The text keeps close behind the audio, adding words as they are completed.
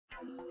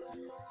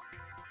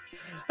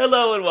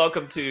Hello and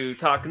welcome to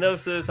Talk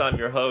Gnosis. I'm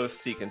your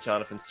host, Deacon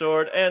Jonathan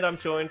Stord, and I'm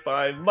joined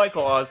by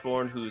Michael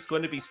Osborne, who's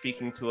going to be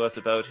speaking to us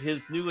about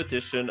his new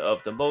edition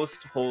of the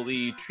Most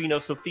Holy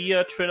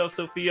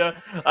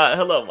Trinosophia.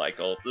 Hello,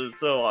 Michael. It's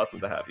so awesome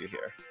to have you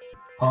here.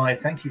 Hi,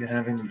 thank you for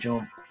having me,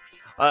 John.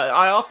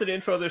 I often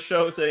intro this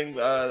show saying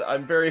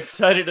I'm very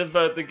excited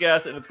about the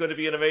guest, and it's going to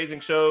be an amazing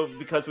show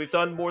because we've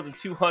done more than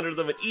 200 of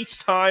them, and each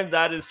time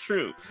that is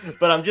true.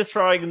 But I'm just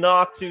trying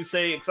not to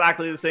say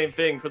exactly the same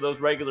thing for those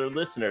regular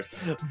listeners.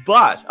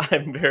 But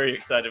I'm very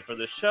excited for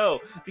this show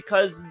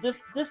because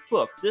this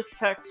book, this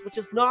text, which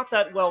is not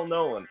that well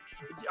known,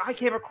 I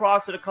came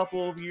across it a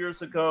couple of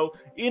years ago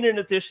in an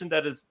edition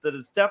that is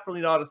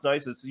definitely not as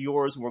nice as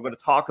yours. We're going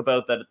to talk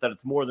about that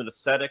it's more than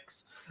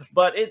aesthetics,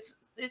 but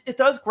it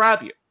does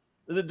grab you.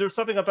 There's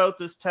something about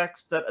this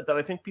text that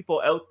I think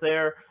people out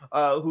there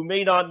who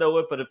may not know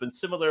it but have been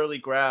similarly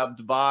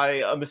grabbed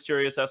by a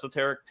mysterious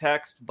esoteric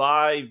text,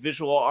 by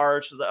visual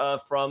art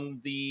from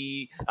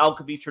the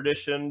alchemy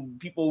tradition,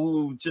 people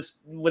who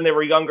just, when they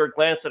were younger,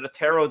 glanced at a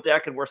tarot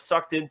deck and were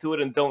sucked into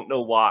it and don't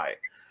know why.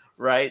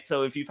 Right?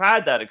 So if you've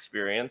had that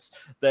experience,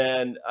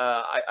 then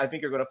I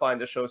think you're going to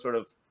find the show sort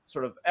of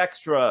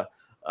extra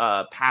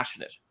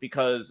passionate,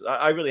 because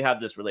I really have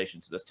this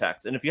relation to this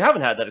text. And if you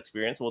haven't had that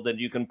experience, well, then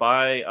you can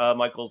buy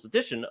Michael's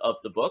edition of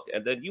the book,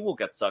 and then you will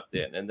get sucked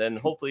in, and then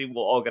hopefully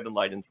we'll all get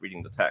enlightened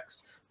reading the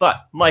text.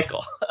 But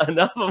Michael,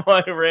 enough of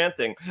my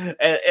ranting.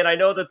 And I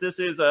know that this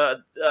is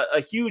a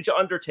huge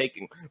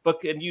undertaking, but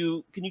can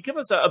you give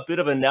us a bit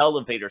of an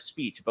elevator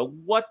speech about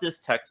what this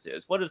text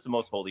is? What is the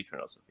Most Holy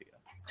Trinosophia?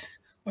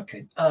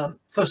 Okay,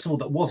 first of all,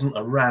 that wasn't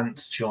a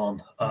rant,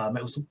 John.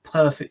 It was a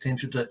perfect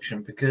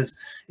introduction because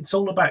it's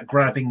all about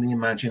grabbing the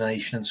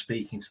imagination and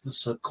speaking to the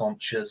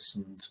subconscious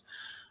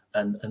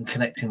and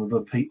connecting with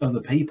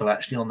other people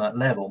actually on that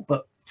level.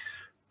 But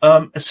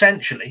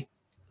essentially,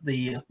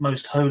 the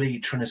Most Holy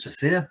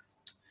Trinosophia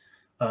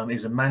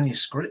is a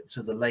manuscript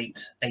of the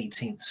late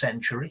 18th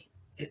century.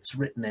 It's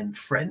written in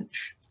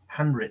French,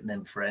 handwritten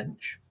in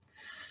French,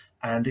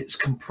 and it's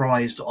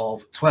comprised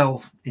of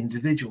 12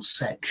 individual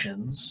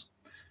sections,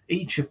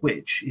 each of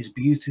which is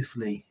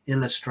beautifully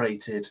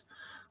illustrated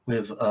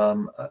with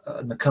an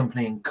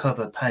accompanying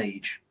cover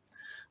page.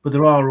 But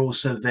there are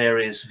also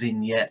various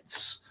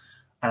vignettes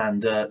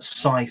and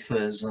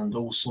ciphers and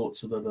all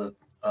sorts of other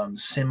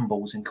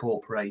symbols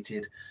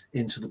incorporated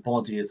into the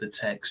body of the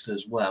text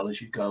as well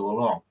as you go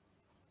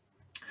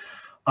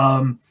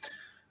along.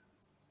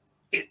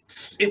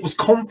 It was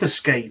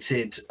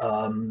confiscated,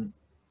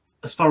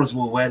 as far as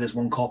we're aware. There's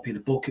one copy of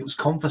the book. It was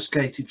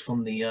confiscated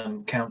from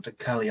the Count of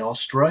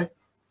Cagliostro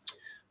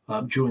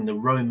during the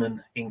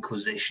Roman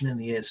Inquisition in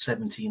the year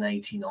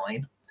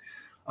 1789.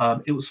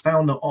 It was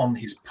found on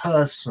his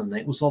person.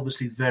 It was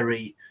obviously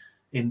very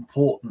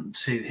important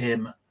to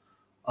him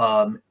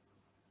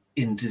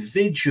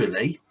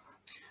individually.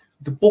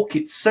 The book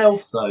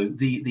itself, though,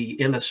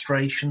 the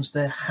illustrations,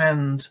 they're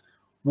hand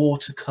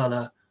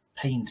watercolor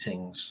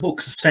paintings. The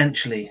book's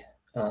essentially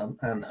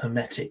an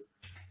hermetic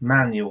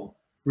manual,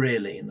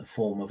 really, in the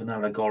form of an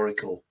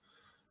allegorical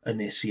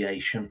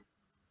initiation.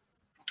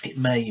 It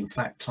may, in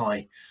fact,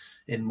 tie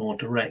in more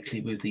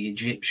directly with the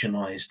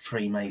Egyptianized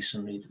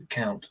Freemasonry that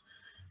Count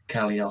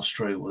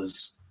Cagliostro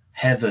was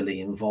heavily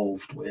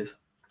involved with,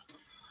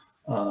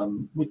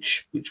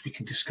 which we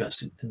can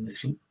discuss in a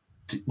little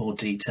more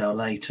detail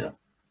later.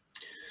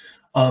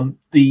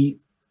 The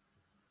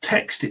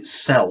text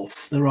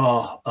itself, there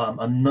are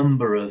a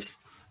number of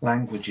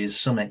languages,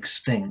 some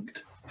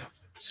extinct,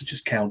 such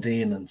as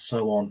Chaldean and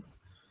so on,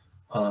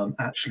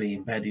 actually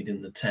embedded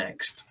in the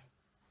text,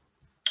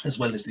 as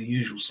well as the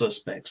usual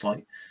suspects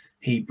like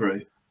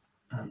Hebrew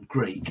and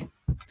Greek.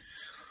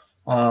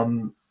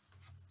 There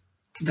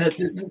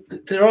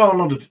are a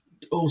lot of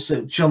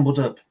also jumbled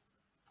up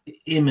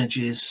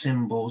images,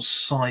 symbols,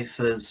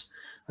 ciphers,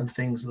 and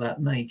things of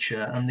that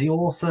nature. And the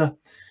author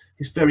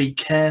is very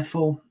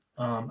careful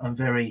and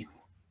very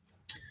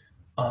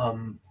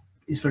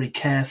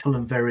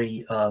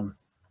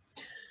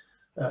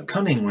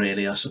cunning,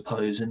 really, I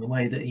suppose, in the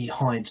way that he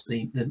hides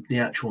the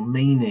actual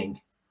meaning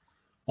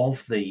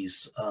of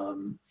these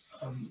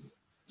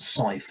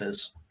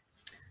ciphers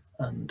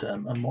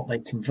and what they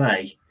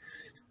convey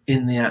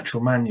in the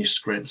actual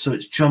manuscript. So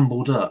it's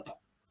jumbled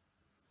up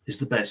is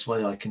the best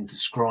way I can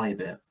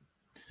describe it.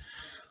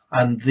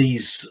 And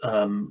these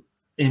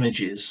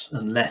images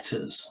and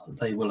letters,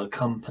 they will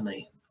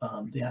accompany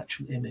the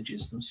actual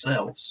images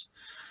themselves.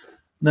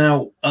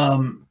 Now,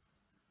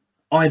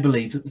 I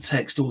believe that the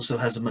text also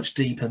has a much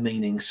deeper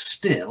meaning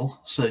still,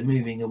 so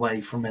moving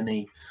away from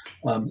any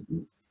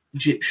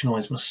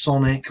Egyptianized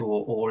Masonic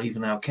or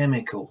even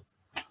alchemical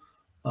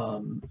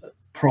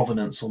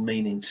provenance or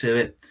meaning to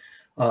it.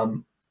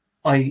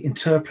 I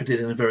interpret it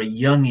in a very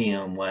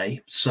Jungian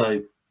way.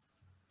 So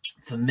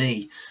for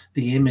me,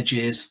 the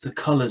images, the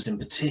colors in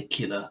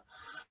particular,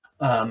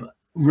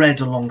 read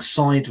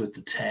alongside with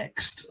the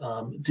text,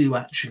 do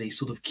actually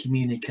sort of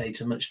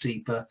communicate a much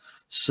deeper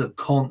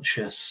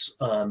subconscious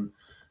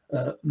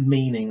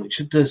meaning,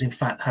 which does in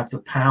fact have the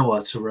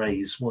power to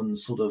raise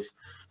one's sort of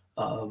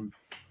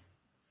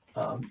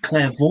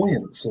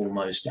clairvoyance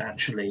almost,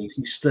 actually, if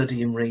you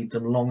study and read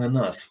them long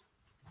enough.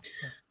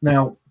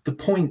 Now, the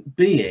point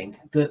being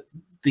that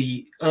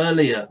the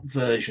earlier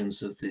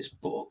versions of this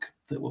book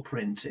that were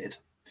printed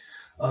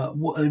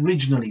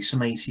originally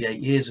some 88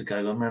 years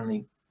ago at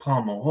Manly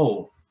Palmer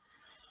Hall,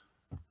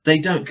 they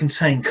don't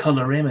contain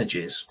colour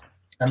images.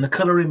 And the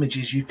colour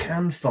images you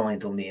can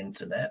find on the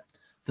internet,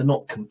 they're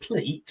not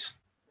complete,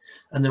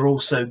 and they're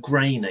also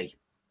grainy.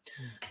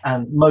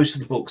 And most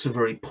of the books are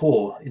very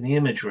poor in the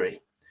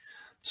imagery.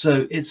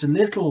 So it's a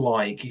little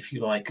like, if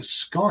you like, a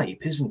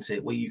Skype, isn't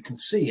it? Where you can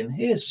see and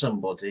hear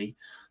somebody,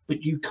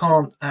 but you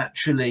can't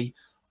actually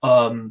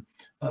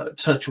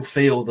touch or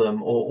feel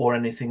them or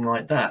anything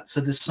like that. So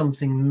there's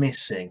something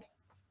missing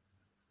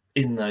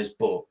in those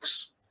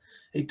books.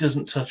 It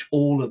doesn't touch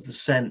all of the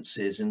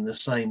senses in the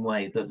same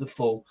way that the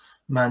full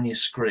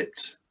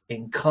manuscript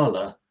in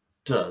color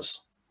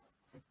does.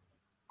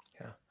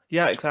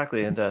 Yeah,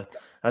 exactly. And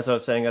as I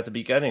was saying at the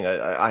beginning,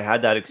 I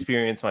had that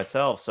experience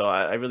myself, so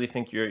I really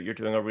think you're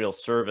doing a real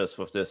service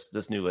with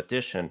this new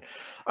edition.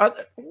 I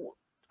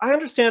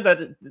understand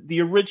that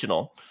the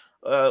original,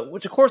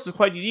 which of course is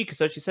quite unique,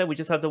 because as you said, we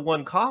just have the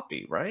one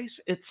copy, right?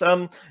 It's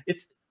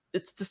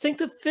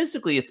distinctive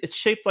physically. It's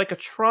shaped like a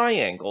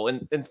triangle,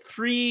 and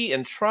three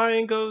and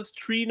triangles,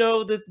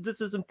 trino. This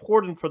is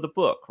important for the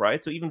book,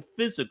 right? So even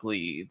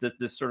physically,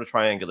 this sort of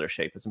triangular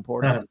shape is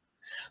important.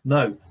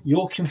 No,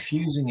 you're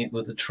confusing it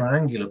with the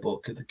triangular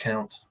book of the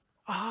Count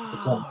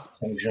of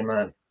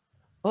Saint-Germain.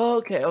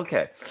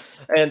 Okay.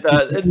 And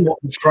this is not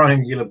the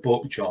triangular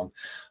book, John.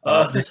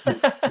 This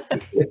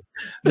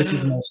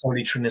is the Most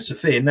Holy Trinity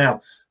Sophia.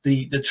 Now,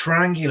 the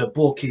triangular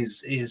book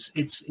it's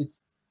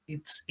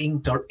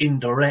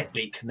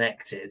indirectly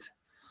connected.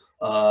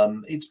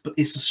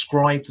 It's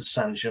ascribed to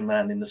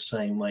Saint-Germain in the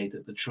same way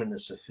that the Trina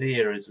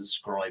Sophia is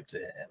ascribed to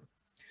him.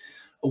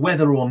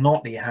 Whether or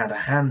not he had a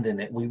hand in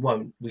it, we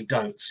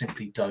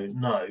simply don't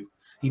know.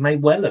 He may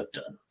well have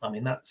done. I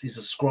mean, is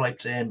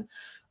ascribed to him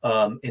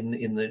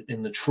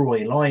in the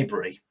Troy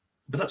Library,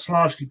 but that's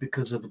largely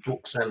because of the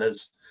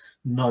bookseller's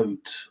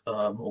note,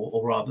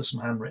 or rather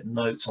some handwritten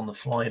notes on the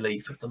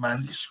flyleaf of the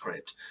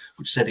manuscript,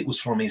 which said it was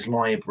from his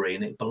library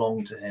and it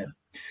belonged to him.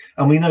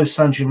 And we know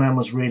Saint-Germain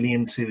was really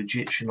into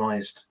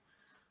Egyptianized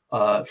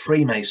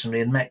Freemasonry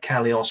and met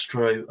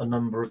Cagliostro a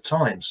number of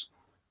times.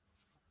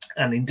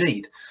 And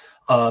indeed,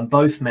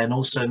 both men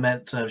also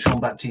met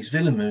Jean-Baptiste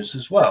Villemus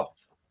as well.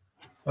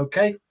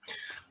 Okay.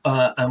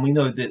 And we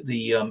know that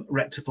the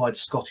Rectified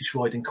Scottish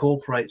Rite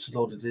incorporates a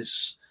lot of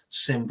this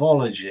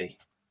symbology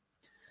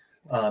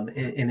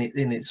in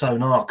its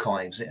own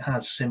archives. It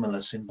has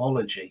similar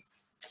symbology.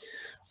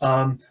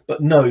 But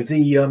no,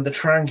 the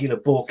triangular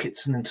book,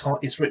 it's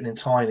written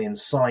entirely in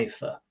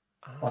cipher.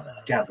 I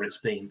gather it's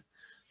been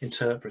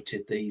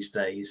interpreted these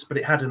days, but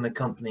it had an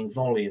accompanying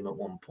volume at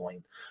one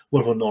point.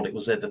 Whether or not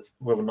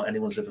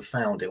anyone's ever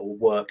found it or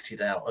worked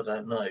it out, I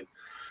don't know.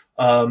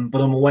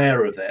 But I'm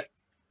aware of it.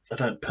 I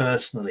don't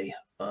personally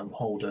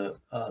hold a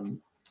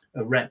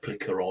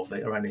replica of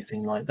it or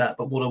anything like that.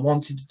 But what I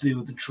wanted to do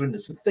with the Trina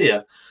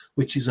Sophia,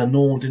 which is an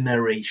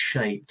ordinary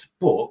shaped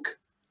book,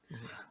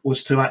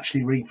 was to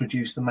actually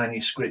reproduce the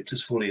manuscript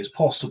as fully as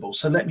possible.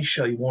 So let me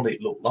show you what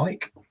it looked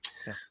like.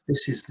 Yeah.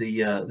 This is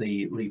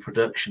the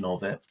reproduction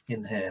of it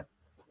in here,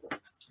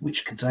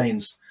 which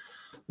contains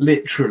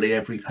literally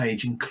every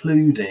page,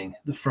 including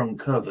the front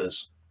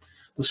covers,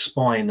 the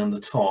spine and the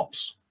top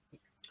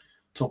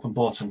and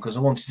bottom, because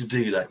I wanted to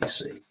do that, you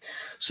see.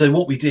 So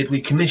what we did,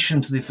 we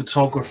commissioned the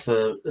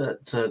photographer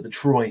at the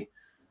Troy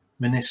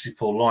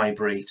Municipal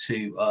Library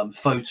to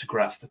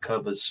photograph the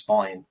covers,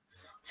 spine,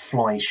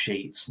 fly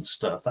sheets and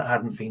stuff. That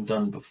hadn't been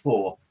done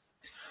before.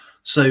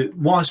 So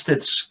whilst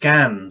they'd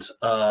scanned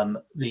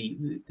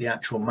the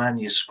actual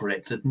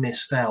manuscript, had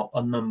missed out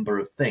a number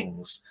of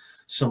things.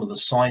 Some of the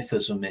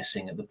ciphers were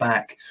missing at the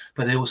back,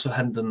 but they also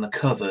hadn't done the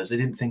covers. They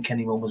didn't think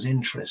anyone was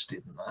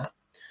interested in that.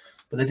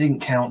 But they didn't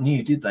count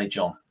you, did they,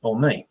 John? Or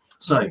me?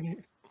 So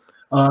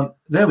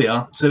there we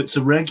are. So it's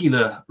a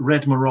regular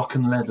red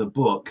Moroccan leather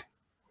book.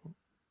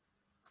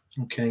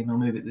 Okay, and I'll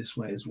move it this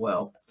way as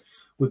well,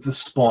 with the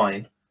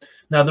spine.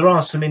 Now, there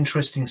are some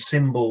interesting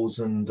symbols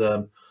and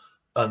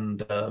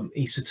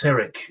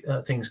esoteric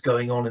things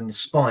going on in the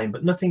spine,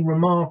 but nothing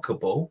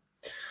remarkable.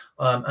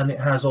 And it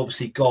has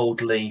obviously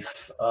gold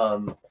leaf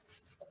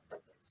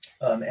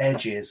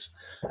edges.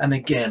 And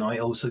again, I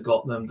also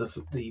got them,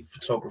 the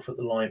photographer at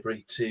the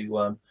library,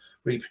 to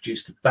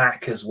reproduce the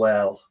back as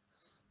well,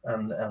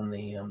 and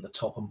the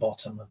top and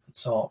bottom of the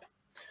top.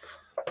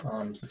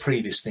 The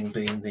previous thing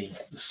being the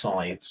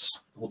sides,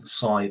 or the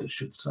side, I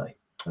should say.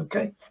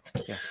 Okay.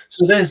 Yeah.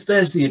 So there's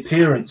the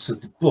appearance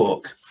of the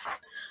book.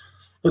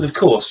 But of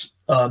course,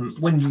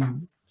 when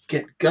you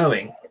get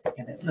going,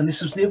 and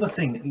this is the other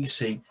thing that you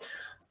see,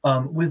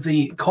 with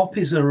the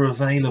copies that are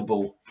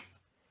available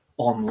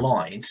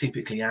online,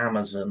 typically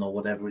Amazon or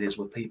whatever it is,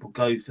 where people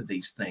go for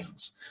these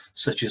things,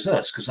 such as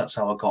us, because that's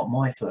how I got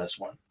my first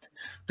one.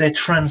 They're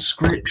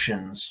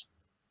transcriptions.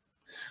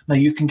 Now,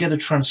 you can get a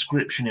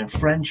transcription in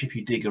French if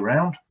you dig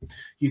around.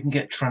 You can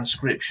get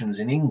transcriptions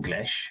in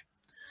English,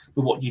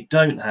 but what you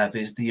don't have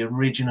is the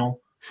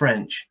original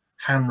French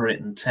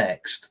handwritten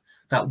text.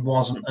 That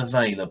wasn't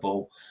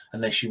available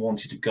unless you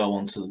wanted to go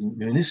onto the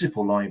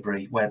municipal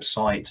library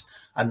website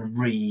and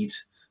read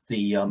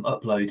the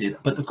uploaded.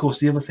 But of course,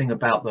 the other thing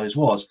about those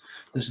was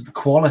the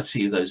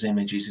quality of those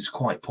images is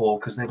quite poor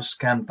because they were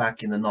scanned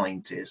back in the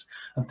 90s,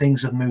 and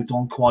things have moved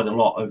on quite a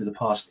lot over the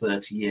past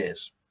 30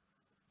 years.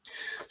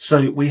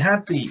 So we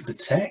had the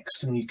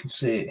text, and you can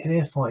see it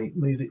here if I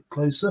move it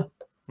closer.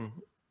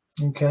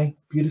 Mm-hmm. Okay,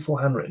 beautiful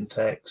handwritten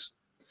text.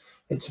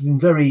 It's in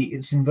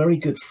very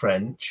good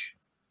French.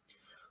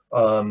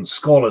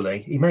 Scholarly.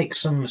 He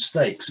makes some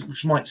mistakes,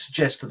 which might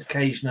suggest that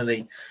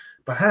occasionally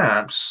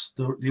perhaps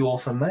the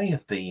author may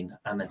have been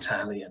an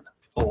Italian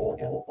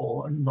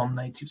or a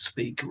non-native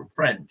speaker of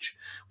French,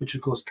 which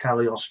of course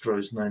Cagliostro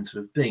is known to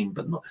have been,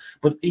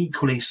 but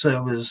equally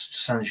so was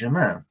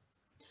Saint-Germain,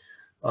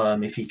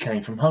 if he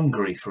came from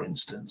Hungary, for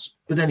instance.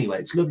 But anyway,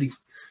 it's lovely.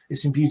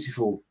 It's in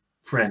beautiful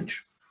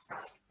French,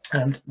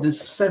 and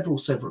there's several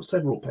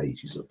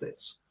pages of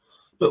this.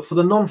 But for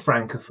the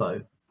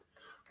non-francophone,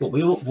 what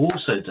we've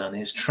also done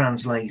is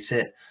translate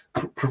it,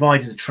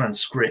 provided a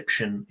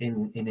transcription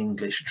in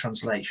English, a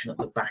translation at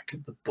the back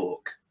of the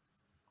book,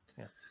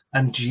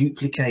 and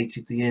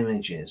duplicated the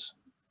images.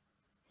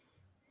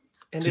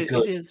 And it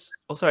is,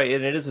 oh, sorry,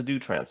 and it is a new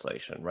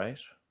translation, right?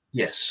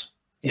 Yes,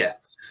 yeah.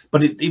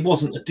 But it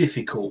wasn't a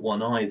difficult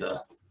one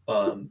either,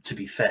 to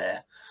be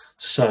fair.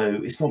 So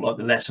it's not like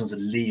the Lessons of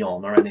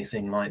Leon or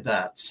anything like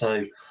that.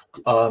 So,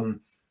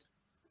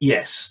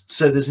 yes.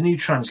 So there's a new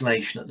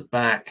translation at the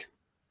back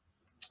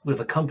with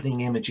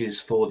accompanying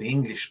images for the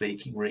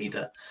English-speaking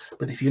reader.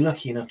 But if you're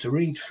lucky enough to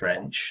read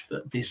French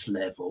at this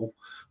level,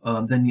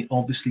 then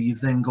you've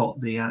then got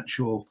the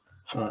actual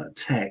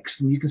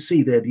text, and you can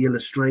see there the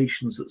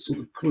illustrations that sort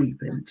of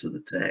creep into the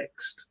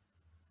text.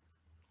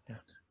 Yeah.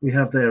 We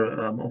have there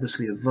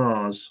obviously a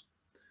vase,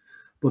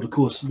 but of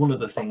course one of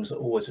the things that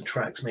always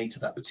attracts me to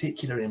that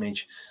particular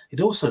image,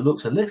 it also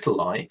looks a little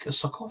like a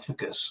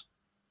sarcophagus.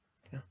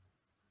 Yeah.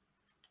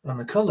 And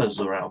the colours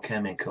are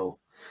alchemical.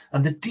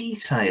 And the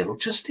detail,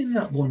 just in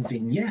that one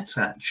vignette,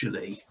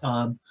 actually,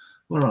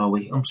 where are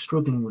we? I'm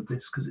struggling with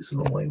this because it's a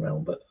long way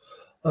around, but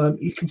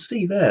you can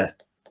see there,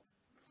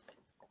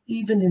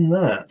 even in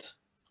that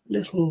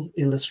little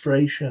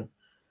illustration,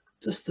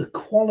 just the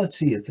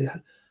quality of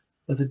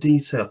the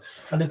detail.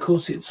 And of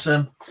course, it's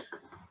a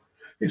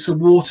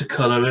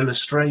watercolor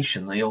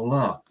illustration. They all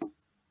are.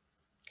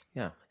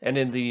 Yeah, and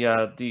in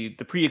the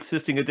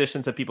pre-existing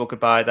editions that people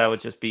could buy, that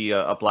would just be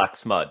a black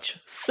smudge.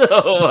 So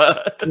all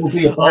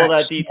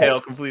that detail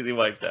completely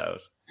wiped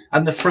out.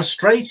 And the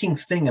frustrating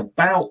thing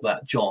about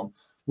that, John,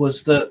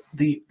 was that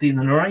the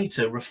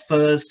narrator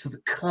refers to the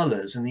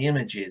colors and the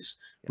images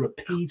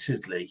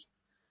repeatedly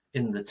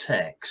in the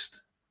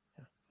text.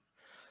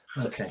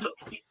 So, okay. So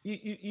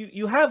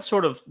you have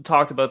sort of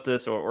talked about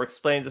this or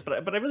explained this,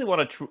 but I really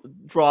want to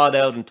draw it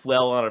out and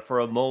dwell on it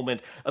for a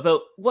moment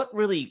about what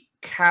really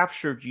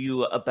captured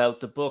you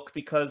about the book,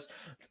 because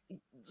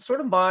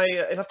sort of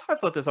and I've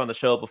talked about this on the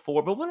show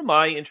before, but one of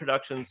my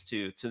introductions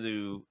to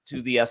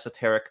the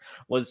esoteric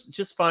was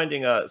just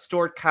finding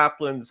Stuart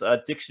Kaplan's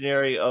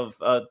dictionary of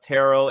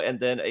tarot, and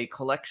then a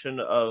collection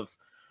of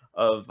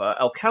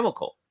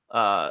alchemical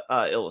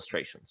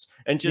illustrations,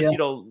 and just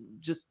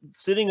just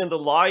sitting in the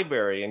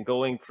library and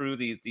going through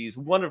these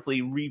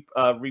wonderfully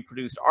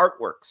reproduced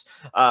artworks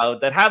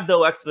that have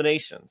no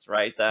explanations,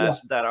 right?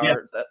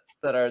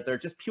 They're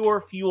just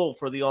pure fuel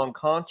for the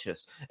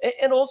unconscious.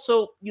 And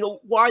also,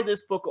 why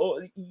this book,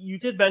 you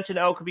did mention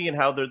alchemy and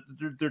how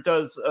there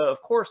does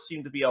of course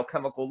seem to be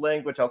alchemical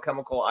language,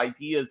 alchemical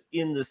ideas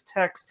in this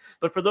text,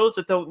 but for those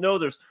that don't know,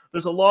 there's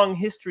a long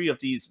history of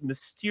these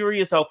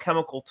mysterious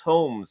alchemical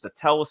tomes that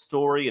tell a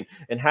story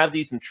and have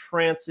these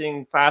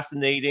entrancing,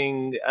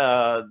 fascinating,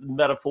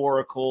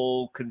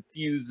 metaphorical,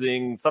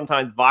 confusing,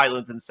 sometimes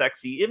violent and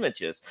sexy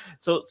images.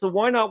 So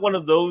why not one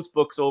of those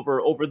books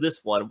over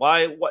this one?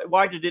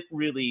 Why did it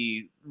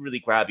really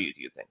grab you,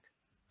 do you think?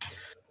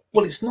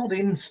 Well, it's not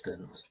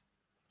instant.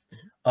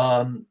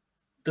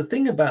 The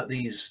thing about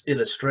these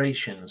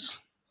illustrations,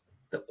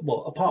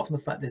 apart from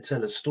the fact they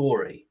tell a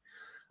story,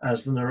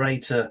 as the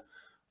narrator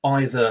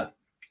either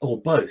or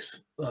both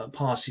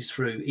passes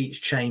through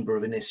each chamber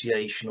of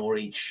initiation or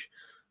each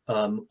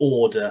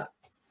order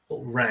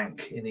or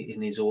rank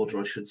in his order,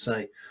 I should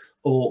say,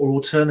 or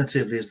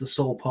alternatively, as the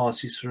soul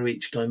passes through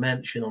each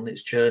dimension on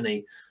its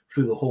journey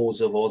through the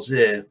halls of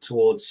Ozir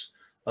towards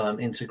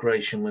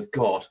integration with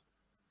God.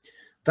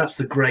 That's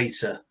the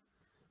greater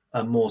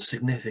and more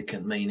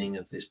significant meaning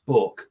of this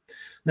book.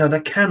 Now,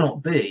 there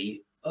cannot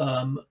be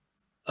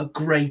a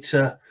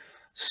greater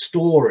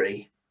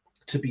story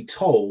to be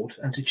told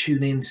and to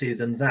tune into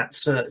than that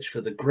search for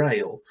the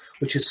Grail,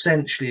 which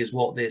essentially is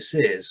what this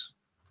is.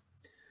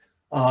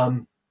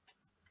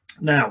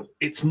 Now,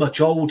 it's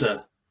much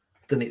older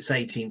than its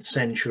 18th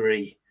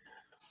century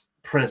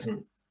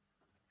present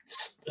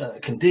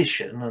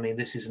condition. I mean,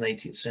 this is an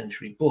 18th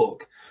century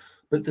book,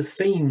 but the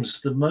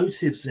themes, the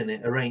motives in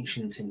it are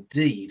ancient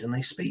indeed, and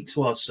they speak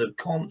to our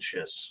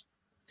subconscious.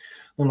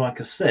 And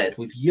like I said,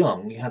 with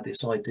Jung, you had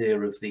this idea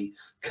of the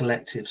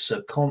collective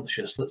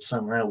subconscious, that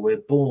somehow we're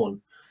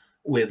born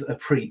with a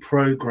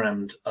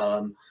pre-programmed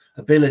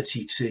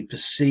ability to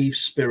perceive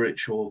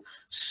spiritual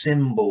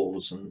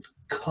symbols and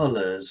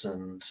colors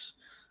and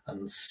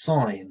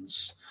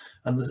signs,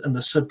 and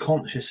the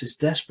subconscious is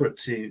desperate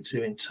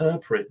to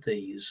interpret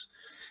these,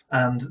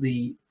 and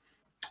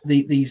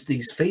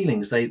these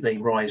feelings, they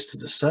rise to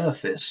the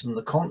surface, and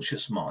the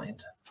conscious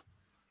mind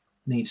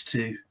needs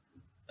to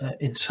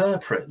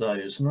interpret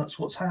those, and that's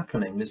what's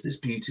happening. There's this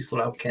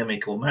beautiful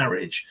alchemical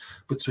marriage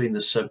between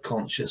the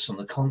subconscious and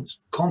the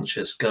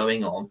conscious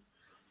going on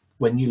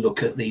when you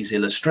look at these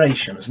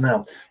illustrations.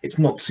 Now, it's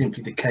not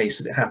simply the case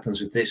that it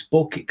happens with this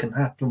book. It can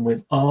happen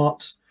with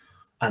art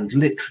and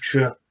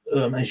literature,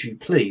 as you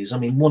please. I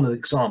mean, one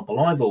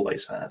example I've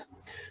always had,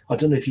 I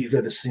don't know if you've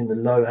ever seen the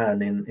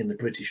Lohan in the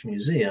British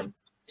Museum.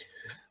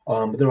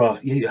 There are,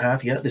 you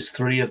have, there's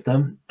 3 of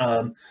them.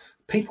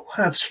 People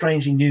have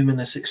strangely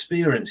numinous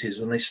experiences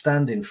when they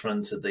stand in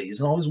front of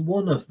these, and I was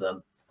one of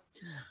them.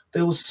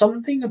 There was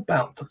something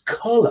about the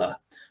colour,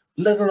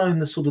 let alone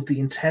the sort of the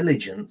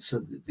intelligence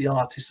that the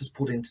artist has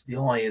put into the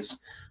eyes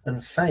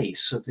and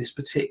face of this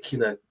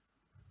particular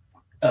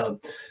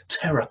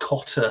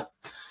terracotta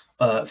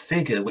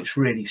figure, which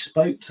really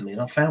spoke to me.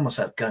 And I found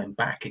myself going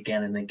back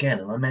again and again,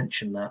 and I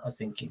mentioned that, I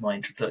think, in my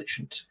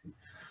introduction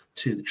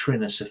to the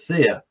Trina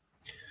Sophia,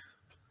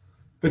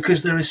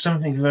 because there is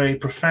something very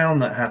profound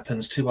that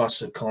happens to our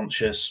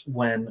subconscious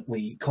when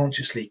we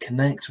consciously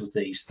connect with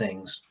these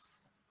things,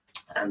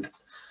 and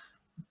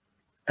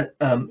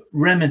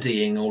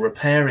remedying or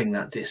repairing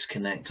that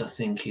disconnect, I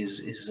think, is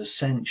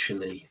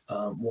essentially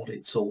what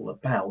it's all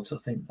about. I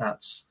think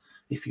that's,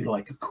 if you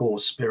like, a core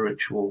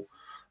spiritual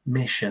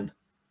mission.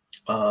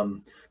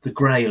 The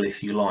Grail,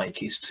 if you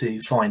like, is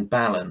to find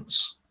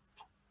balance.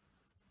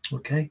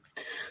 Okay,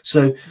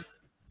 so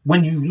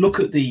when you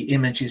look at the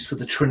images for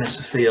the Trina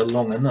Sophia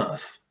long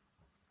enough,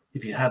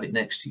 if you have it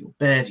next to your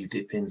bed, you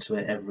dip into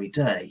it every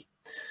day,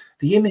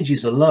 the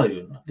images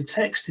alone, the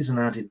text is an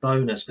added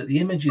bonus, but the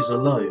images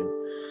alone,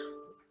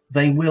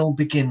 they will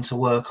begin to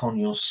work on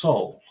your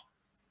soul.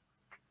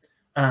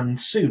 And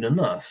soon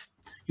enough,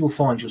 you'll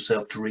find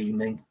yourself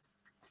dreaming.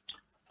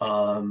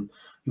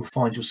 You'll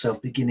find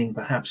yourself beginning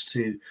perhaps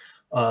to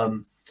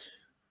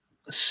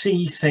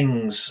see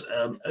things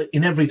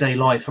in everyday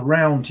life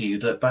around you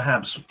that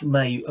perhaps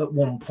may at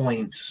one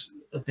point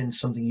have been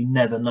something you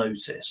never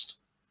noticed.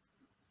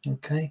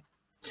 Okay,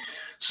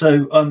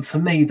 so for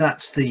me,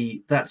 that's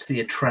the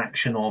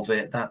attraction of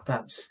it.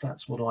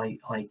 That's what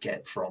I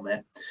get from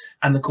it.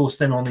 And of course,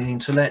 then on the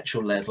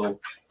intellectual level,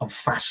 I'm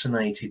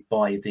fascinated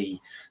by the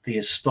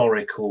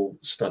historical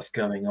stuff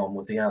going on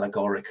with the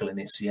allegorical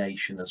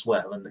initiation as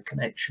well, and the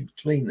connection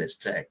between this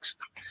text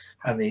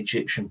and the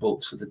Egyptian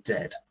books of the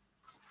dead.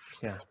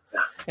 Yeah,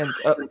 and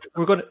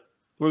we're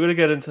gonna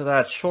get into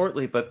that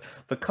shortly, but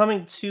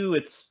coming to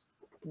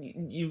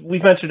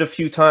we've mentioned a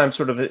few times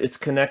sort of its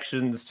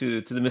connections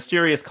to the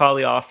mysterious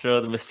Cagliostro,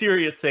 the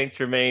mysterious Saint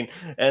Germain,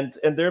 and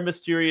their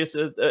mysterious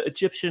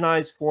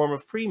Egyptianized form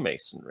of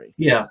Freemasonry.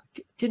 Yeah,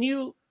 can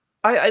you?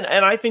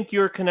 I think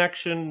your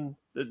connection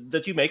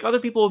that you make, other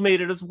people have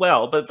made it as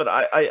well, but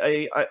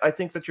I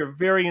think that you're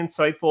very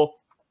insightful,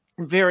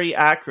 very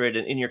accurate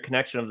in your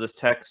connection of this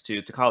text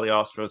to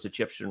Cagliostro's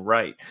Egyptian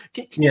rite.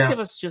 Can you give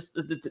us just,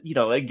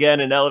 again,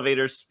 an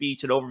elevator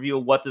speech, an overview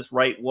of what this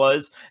rite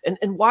was, and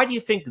why do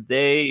you think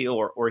they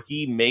or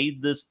he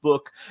made this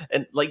book,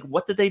 and like,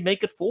 what did they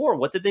make it for?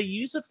 What did they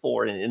use it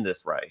for in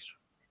this rite?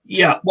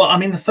 Yeah, well, I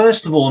mean,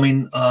 first of all, I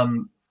mean,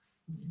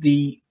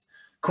 the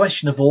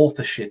question of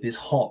authorship is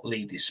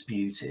hotly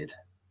disputed.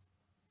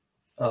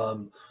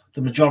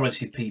 The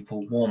majority of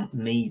people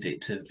need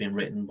it to have been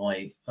written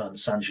by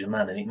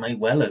Saint-Germain, and it may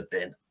well have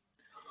been.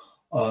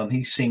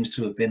 He seems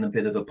to have been a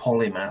bit of a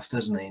polymath,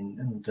 doesn't he?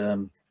 And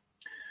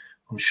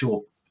I'm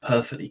sure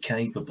perfectly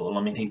capable.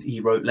 I mean,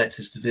 he wrote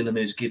letters to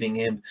Villemuse giving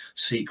him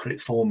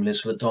secret formulas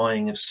for the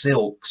dyeing of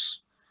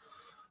silks.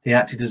 He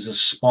acted as a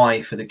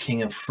spy for the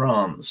King of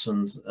France,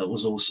 and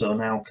was also an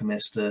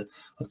alchemist, a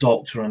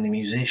doctor, and a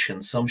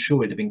musician. So I'm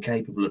sure he'd have been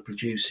capable of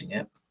producing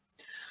it.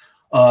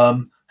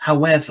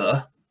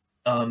 However,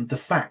 the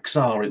facts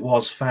are it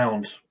was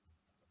found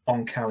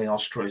on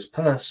Cagliostro's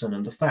person,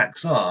 and the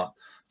facts are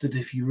that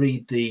if you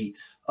read the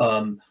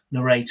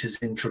narrator's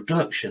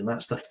introduction,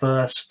 that's the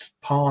first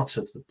part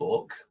of the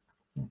book,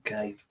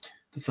 okay,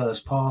 the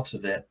first part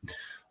of it,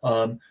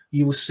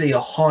 you will see a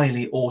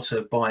highly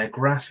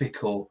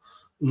autobiographical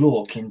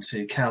look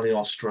into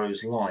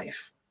Cagliostro's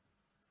life.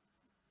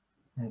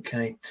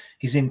 Okay,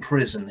 he's in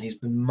prison, he's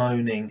been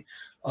moaning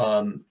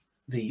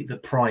the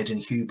pride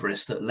and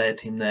hubris that led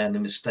him there, and the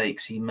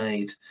mistakes he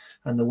made,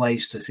 and the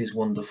waste of his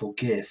wonderful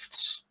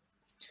gifts.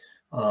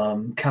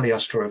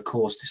 Cagliostro, of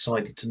course,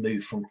 decided to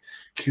move from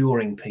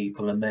curing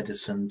people and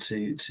medicine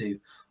to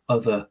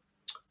other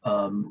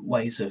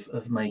ways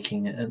of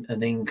making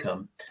an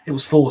income. It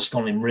was forced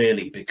on him,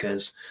 really,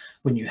 because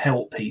when you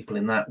help people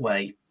in that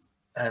way,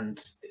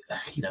 and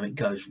it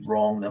goes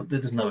wrong.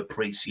 There's no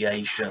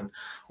appreciation,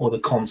 or they're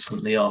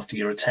constantly after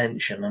your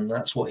attention, and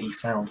that's what he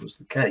found was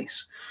the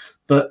case.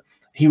 But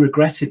he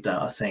regretted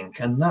that, I think,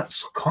 and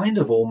that's kind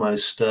of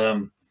almost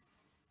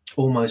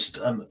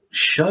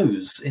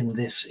shows in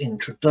this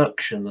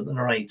introduction that the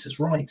narrator's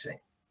writing.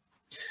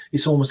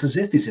 It's almost as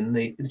if he's in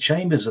the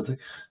chambers of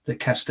the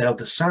Castel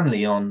de San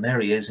Leon. There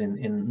he is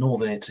in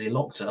northern Italy,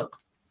 locked up.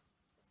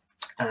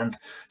 And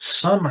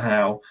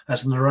somehow,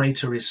 as the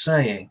narrator is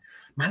saying,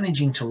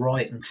 managing to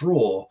write and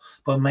draw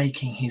by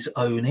making his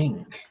own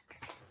ink,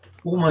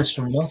 almost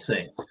from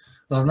nothing.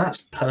 And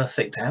that's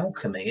perfect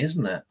alchemy,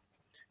 isn't it?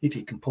 If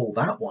you can pull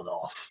that one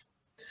off.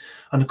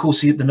 And of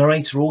course, the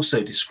narrator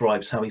also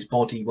describes how his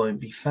body won't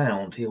be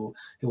found. He'll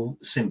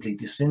simply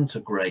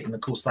disintegrate. And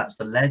of course, that's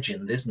the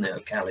legend, isn't it,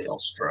 of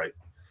Cagliostro?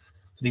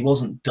 That he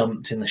wasn't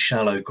dumped in a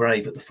shallow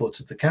grave at the foot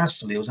of the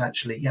castle. He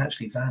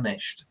actually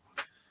vanished.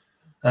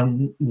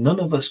 And none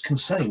of us can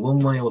say one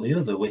way or the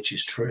other which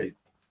is true.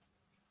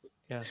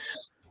 Yeah.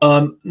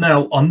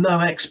 Now, I'm no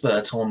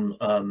expert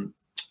on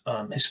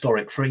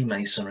historic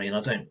Freemasonry, and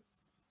I don't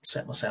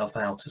set myself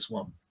out as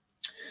one.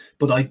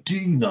 But I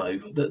do know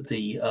that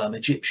the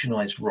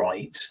Egyptianized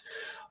rite,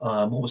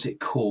 what was it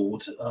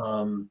called?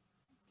 I'm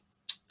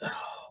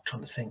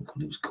trying to think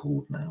what it was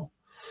called now.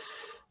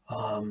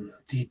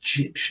 The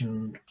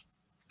Egyptian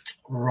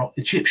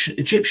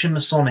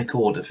Masonic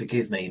Order,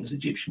 forgive me, it was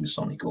Egyptian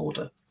Masonic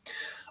Order.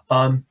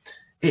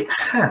 It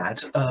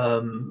had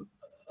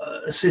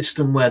a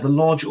system where the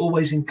lodge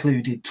always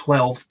included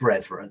 12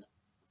 brethren.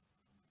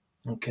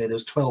 Okay, there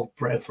was 12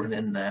 brethren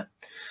in there.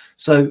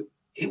 So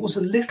it was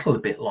a little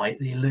bit like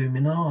the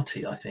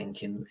Illuminati, I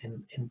think, in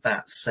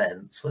that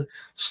sense. A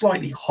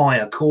slightly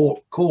higher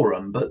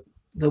quorum, but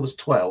there was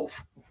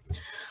 12,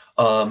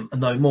 and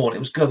no more. And it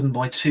was governed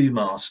by 2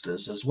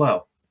 masters as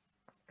well.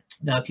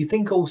 Now, if you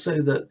think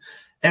also that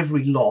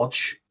every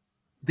lodge,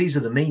 these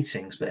are the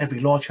meetings, but every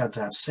lodge had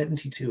to have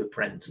 72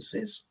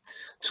 apprentices,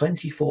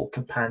 24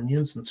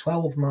 companions, and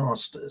 12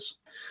 masters.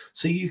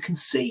 So you can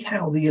see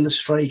how the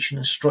illustration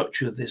and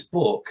structure of this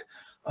book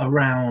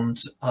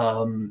around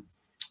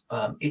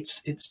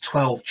its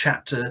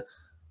 12-chapter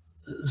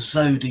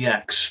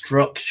zodiac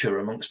structure,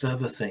 amongst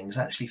other things,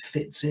 actually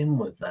fits in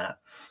with that.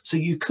 So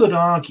you could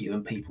argue,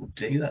 and people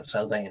do, that's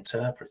how they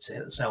interpret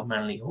it, that's how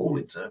Manly Hall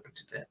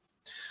interpreted it,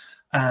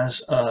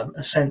 as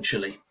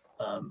essentially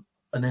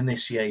an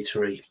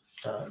initiatory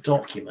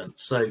document.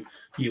 So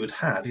you would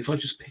have, if I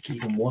just pick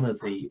even one of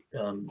the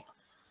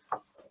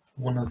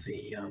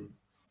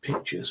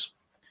pictures,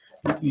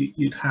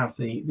 you'd have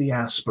the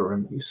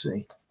aspirant, you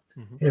see.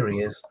 Mm-hmm. Here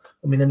he is.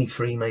 I mean, any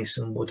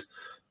Freemason would,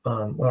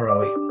 where are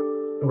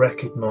we,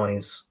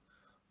 recognize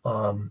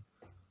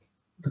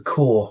the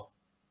core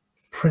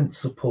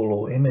principle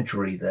or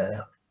imagery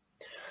there.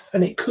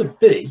 And it could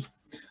be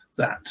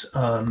that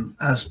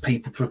as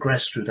people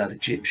progress through that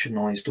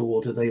Egyptianized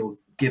order, they were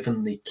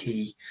given the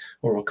key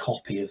or a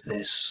copy of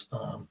this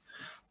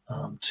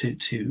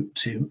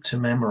to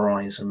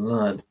memorize and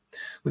learn,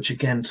 which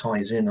again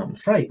ties in, I'm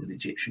afraid, with the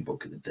Egyptian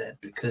Book of the Dead,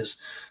 because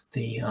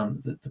the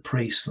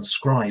priests and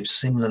scribes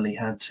similarly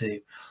had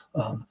to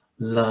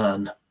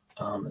learn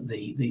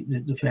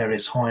the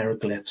various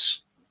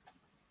hieroglyphs.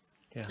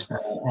 Yeah.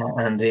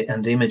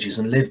 And images,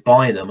 and live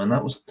by them. And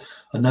that was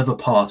another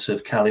part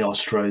of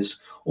Cagliostro's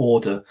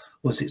order,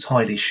 was its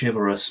highly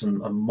chivalrous and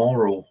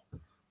moral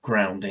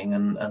grounding,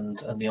 and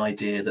the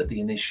idea that the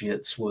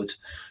initiates would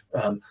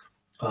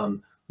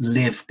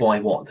live by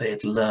what they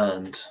had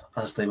learned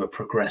as they were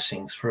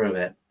progressing through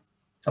it.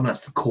 I mean,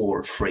 that's the core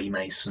of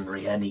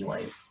Freemasonry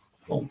anyway,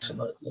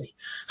 ultimately,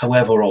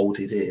 however old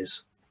it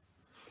is.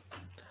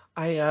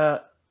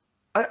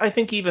 I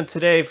think even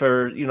today,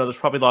 for there's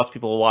probably lots of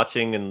people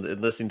watching and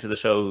listening to the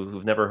show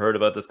who've never heard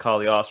about this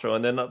Cagliostro,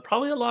 and then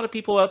probably a lot of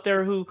people out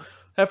there who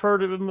have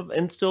heard of him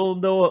and still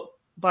know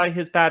by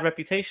his bad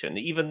reputation.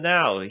 Even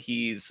now,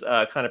 he's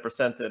kind of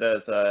presented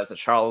as a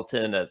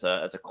charlatan, as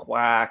a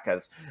quack,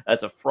 as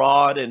a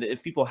fraud. And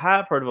if people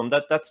have heard of him,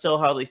 that's still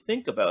how they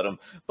think about him.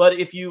 But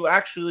if you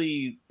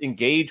actually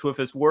engage with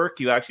his work,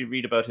 you actually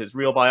read about his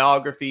real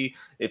biography.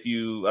 If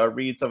you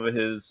read some of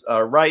his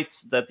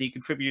rites that he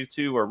contributed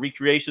to, or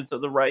recreations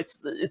of the rites,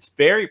 it's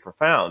very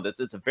profound.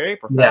 It's a very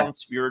profound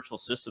spiritual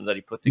system that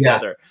he put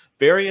together. Yeah.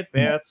 Very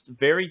advanced,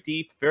 very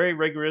deep, very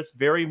rigorous,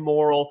 very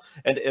moral,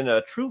 and in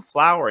a true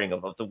flowering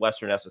of the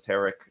Western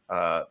esoteric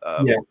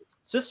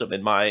system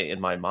in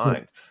my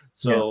mind.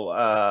 So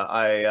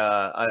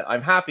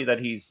I'm happy that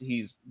he's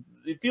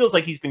it feels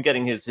like he's been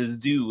getting his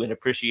due in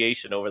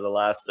appreciation over the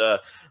last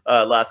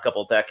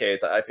couple of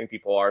decades. I think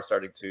people are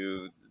starting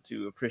to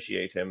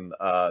appreciate him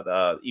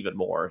even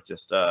more,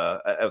 just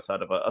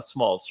outside of a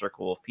small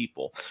circle of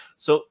people.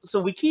 So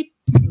we keep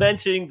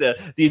mentioning the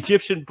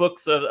Egyptian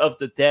books of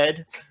the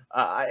dead,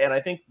 and I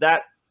think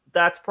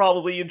that's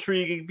probably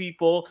intriguing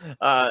people.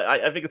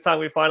 I think it's time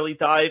we finally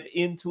dive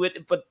into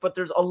it. But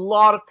there's a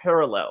lot of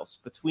parallels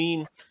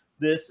between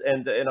this,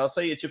 and I'll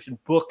say Egyptian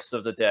books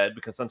of the dead,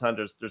 because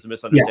sometimes there's a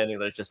misunderstanding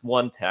that it's just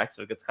one text,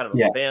 so it's kind of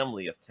a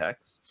family of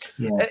texts.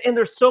 And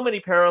there's so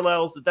many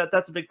parallels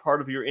that's a big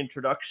part of your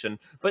introduction.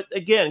 But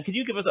again, could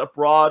you give us a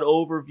broad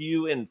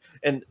overview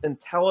and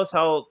tell us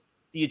how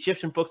the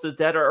Egyptian books of the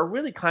dead are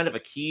really kind of a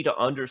key to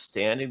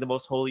understanding the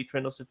Most Holy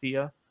Trina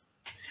Sophia?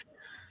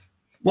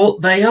 Well,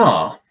 they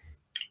are,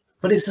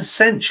 but it's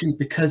essentially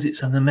because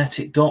it's a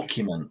Hermetic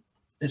document.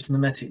 It's an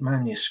Hermetic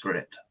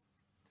manuscript.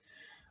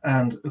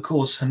 And of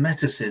course,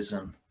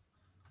 Hermeticism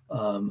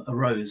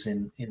arose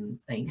in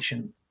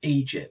ancient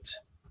Egypt,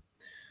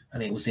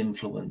 and it was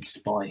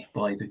influenced by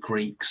the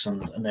Greeks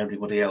and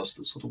everybody else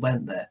that sort of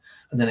went there,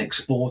 and then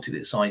exported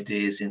its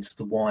ideas into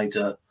the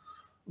wider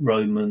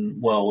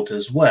Roman world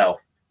as well,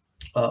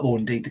 or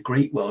indeed the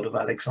Greek world of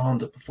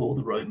Alexander before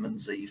the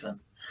Romans even.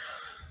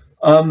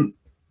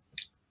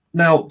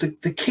 Now,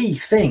 the key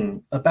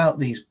thing about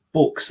these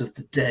books of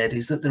the dead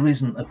is that there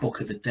isn't a book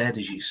of the dead,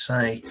 as you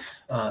say.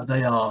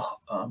 They are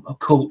a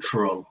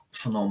cultural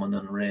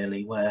phenomenon,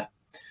 really, where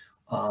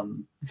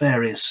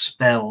various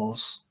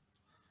spells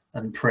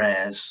and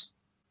prayers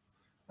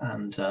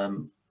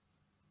and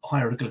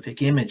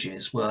hieroglyphic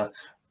images were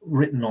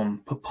written on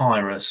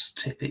papyrus,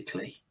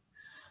 typically,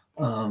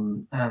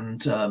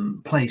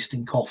 and placed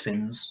in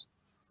coffins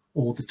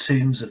or the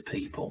tombs of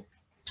people,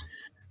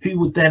 who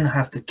would then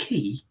have the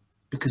key,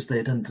 because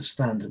they'd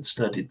understand and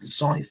studied the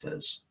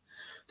ciphers,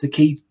 the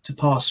key to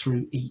pass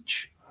through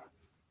each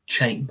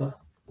chamber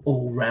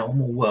or realm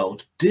or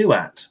world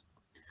duat.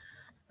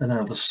 And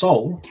now the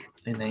soul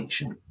in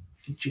ancient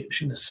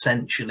Egyptian,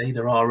 essentially,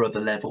 there are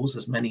other levels,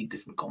 there's many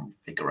different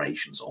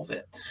configurations of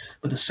it,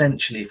 but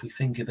essentially, if we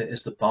think of it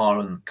as the bar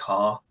and the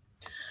car,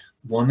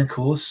 one, of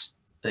course,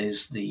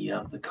 is the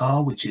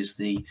car, which is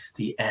the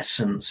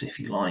essence, if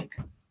you like.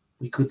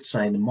 We could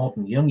say in the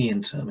modern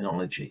Jungian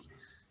terminology,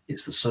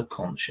 it's the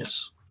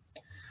subconscious.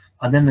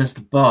 And then there's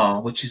the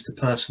bar, which is the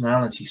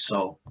personality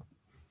soul,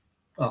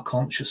 our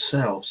conscious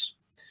selves.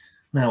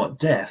 Now at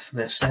death,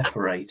 they're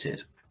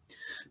separated,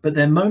 but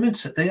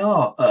they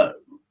are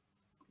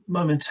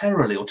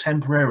momentarily, or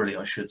temporarily,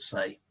 I should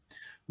say,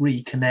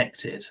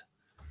 reconnected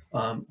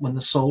when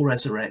the soul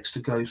resurrects to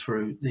go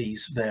through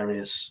these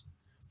various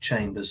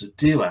chambers of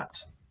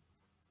duat.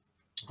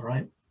 All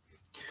right.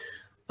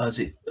 As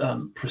it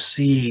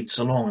proceeds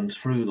along and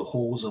through the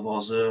halls of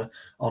Ozur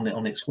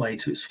on its way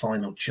to its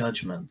final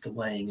judgment, the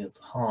weighing of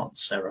the heart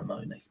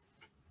ceremony.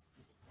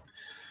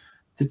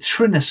 The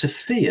Trina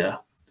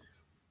Sophia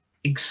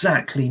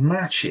exactly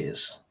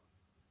matches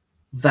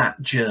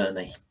that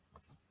journey.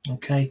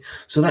 Okay,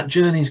 so that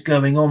journey is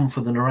going on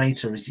for the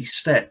narrator as he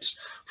steps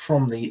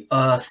from the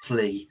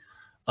earthly,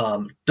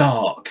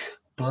 dark,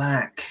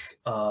 black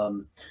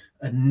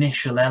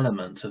initial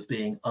element of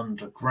being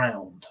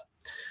underground,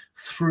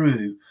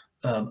 through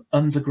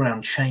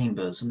underground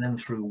chambers, and then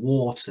through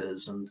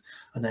waters, and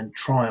then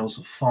trials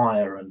of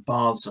fire and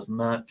baths of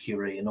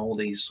mercury, and all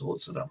these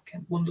sorts of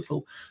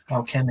wonderful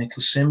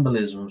alchemical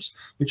symbolisms,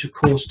 which of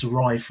course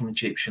derive from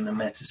Egyptian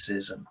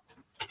Hermeticism.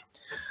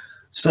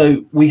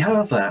 So we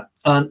have that,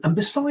 and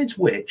besides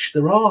which,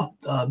 there are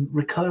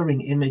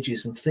recurring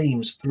images and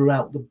themes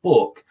throughout the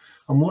book,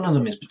 and one of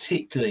them is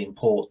particularly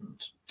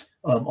important,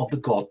 of the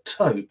god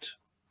Thoth.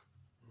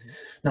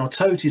 Now,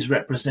 Thoth is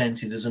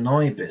represented as an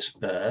ibis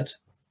bird,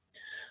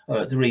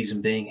 the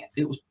reason being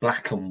it was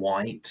black and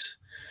white,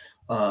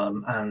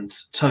 and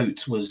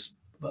Thoth was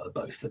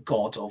both the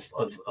god of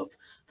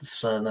the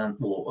sun, and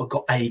or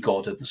a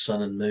god of the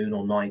sun and moon,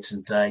 or night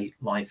and day,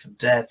 life and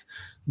death,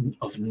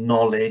 of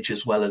knowledge,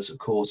 as well as, of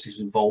course,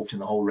 he's involved in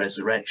the whole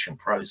resurrection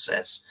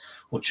process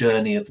or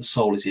journey of the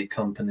soul as he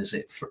accompanies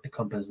it through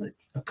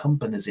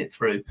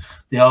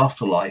the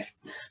afterlife.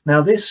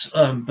 Now, this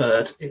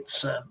bird,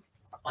 it's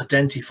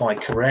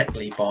identified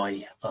correctly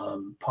by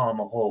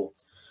Palmer Hall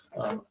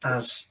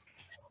as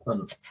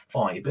an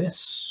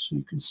ibis.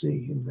 You can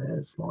see him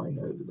there flying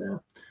over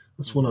there.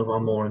 That's one of our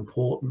more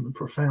important and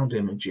profound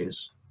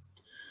images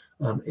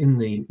in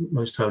the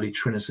Most Holy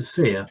Trina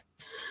Sophia.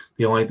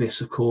 The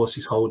ibis, of course,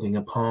 is holding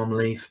a palm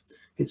leaf.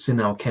 It's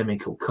in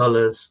alchemical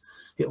colours.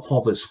 It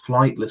hovers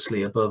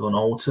flightlessly above an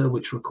altar,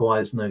 which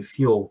requires no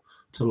fuel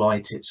to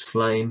light its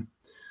flame.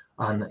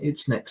 And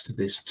it's next to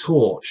this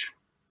torch.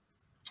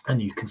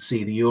 And you can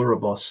see the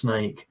Urubos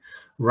snake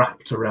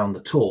wrapped around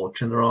the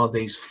torch. And there are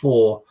these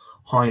four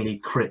highly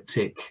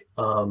cryptic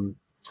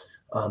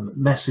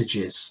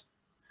messages,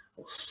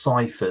 or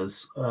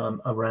ciphers,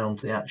 around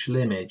the actual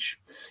image.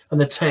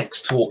 And the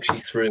text talks you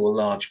through a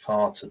large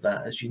part of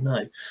that, as you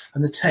know.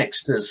 And the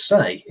text does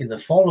say in the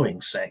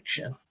following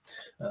section,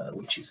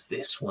 which is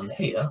this one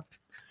here,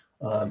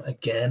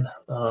 again,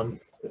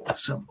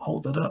 so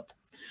hold that up.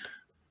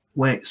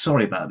 Wait,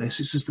 sorry about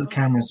this. It's just the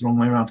camera's the wrong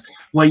way around.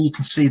 Where you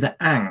can see the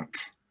Ankh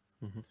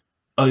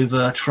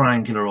over a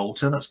triangular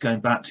altar. That's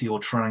going back to your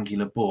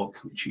triangular book,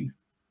 which you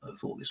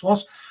thought this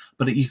was.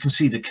 But you can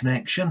see the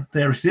connection.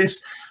 There it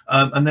is.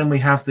 And then we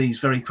have these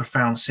very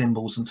profound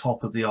symbols on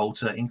top of the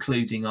altar,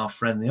 including our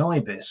friend the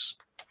ibis,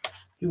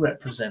 who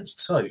represents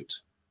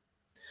Thoth.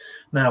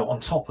 Now, on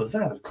top of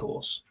that, of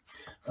course,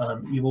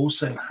 you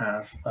also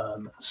have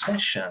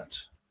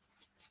Seshat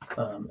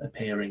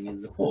appearing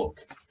in the book.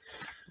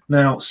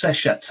 Now,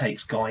 Seshat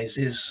takes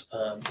guises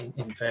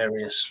in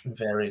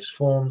various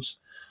forms.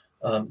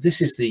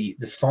 This is the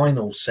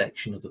final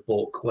section of the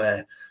book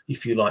where,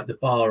 if you like, the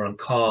Ba and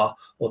Ka,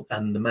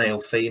 and the male,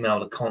 female,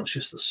 the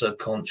conscious, the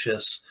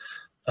subconscious,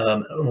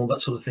 and all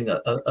that sort of thing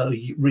are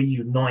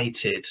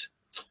reunited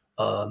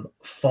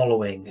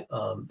following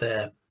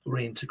their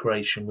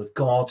reintegration with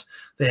God.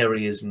 There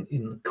he is in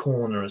the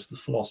corner as the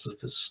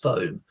Philosopher's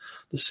Stone,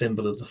 the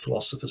symbol of the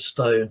Philosopher's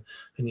Stone,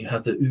 and you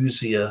have the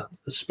Ousia,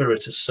 the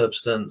spiritus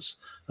substance,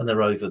 and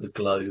they're over the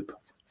globe.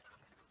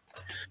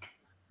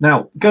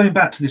 Now, going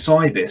back to this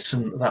ibis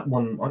and that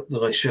one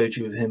that I showed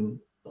you of him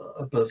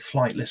above,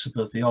 flightless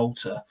above the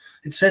altar,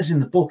 it says in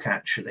the book,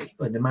 actually,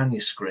 in the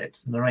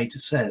manuscript, the narrator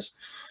says,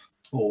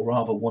 or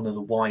rather one of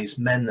the wise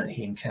men that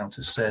he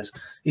encounters says,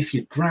 if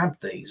you'd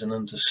grabbed these and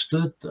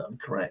understood them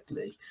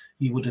correctly,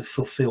 you would have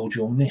fulfilled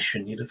your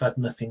mission. You'd have had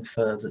nothing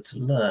further to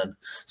learn.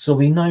 So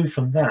we know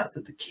from that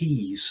the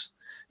keys,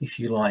 if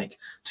you like,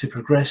 to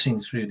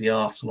progressing through the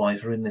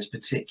afterlife are in this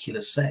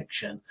particular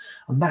section.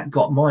 And that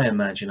got my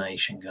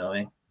imagination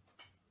going.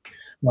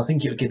 And I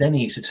think it would get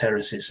any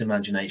esotericist's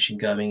imagination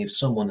going if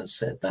someone had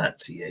said that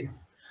to you.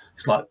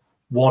 It's like,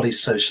 what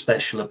is so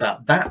special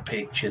about that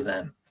picture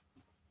then?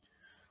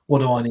 What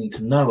do I need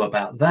to know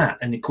about that?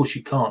 And of course,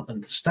 you can't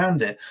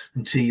understand it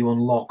until you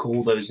unlock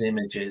all those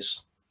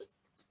images.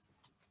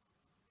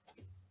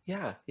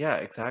 Yeah,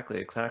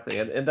 exactly.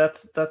 And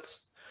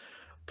that's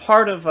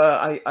part of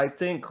I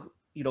think,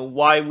 you know,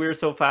 why we're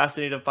so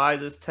fascinated by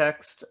this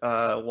text,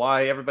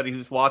 why everybody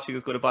who's watching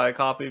is going to buy a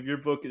copy of your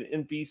book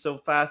and be so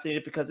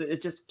fascinated, because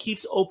it just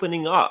keeps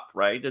opening up,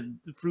 right, and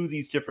through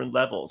these different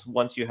levels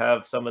once you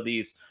have some of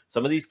these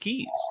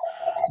keys.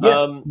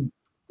 Yeah.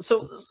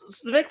 So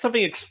to make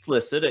something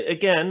explicit,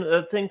 again,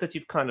 a thing that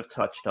you've kind of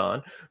touched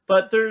on,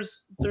 but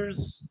there's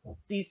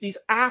these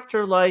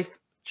afterlife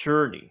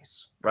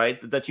journeys, right,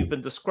 that you've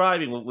been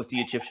describing with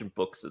the Egyptian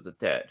books of the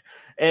dead,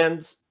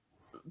 and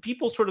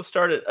people sort of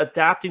started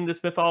adapting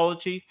this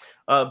mythology,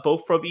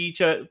 both from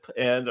Egypt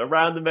and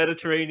around the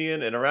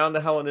Mediterranean and around the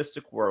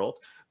Hellenistic world,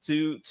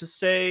 to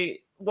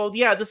say, well,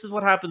 yeah, this is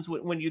what happens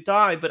when you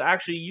die, but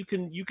actually you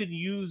can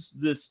use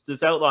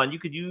this outline, you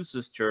could use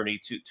this journey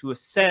to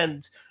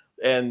ascend,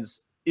 and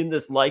in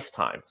this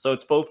lifetime. So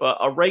it's both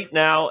a right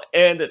now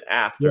and an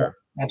after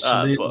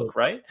book,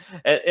 right?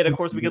 And of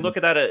course, we can look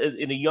at that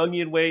in a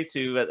Jungian way,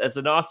 as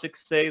the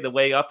Gnostics say, the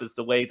way up is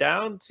the way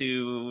down,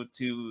 to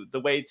the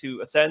way to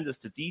ascend is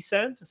to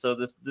descend. So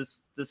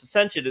this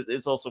ascension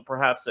is also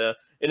perhaps an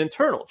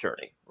internal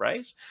journey,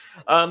 right?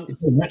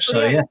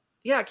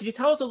 Yeah, can you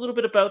tell us a little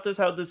bit about this?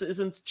 How this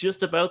isn't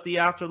just about the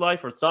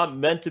afterlife, or it's not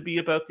meant to be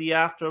about the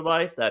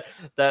afterlife.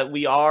 That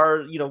we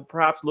are, you know,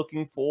 perhaps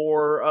looking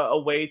for a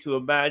way to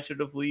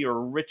imaginatively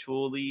or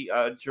ritually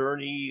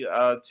journey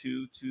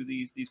to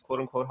these quote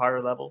unquote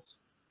higher levels.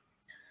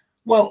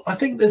 Well, I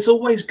think there's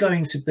always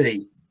going to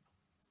be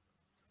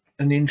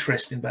an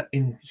interest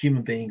in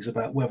human beings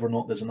about whether or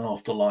not there's an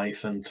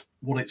afterlife and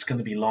what it's going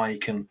to be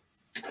like, and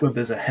whether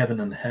there's a heaven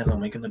and hell and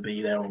we're going to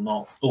be there or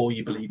not, or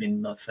you believe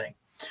in nothing.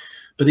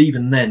 But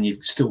even then,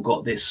 you've still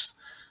got this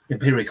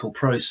empirical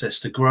process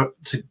to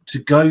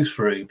go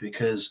through,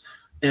 because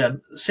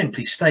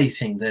simply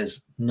stating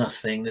there's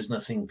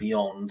nothing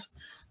beyond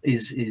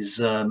is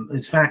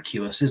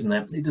vacuous, isn't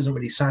it? It doesn't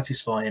really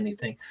satisfy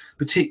anything,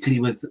 particularly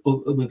with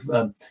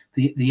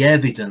the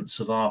evidence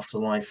of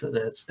afterlife that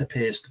there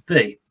appears to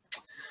be.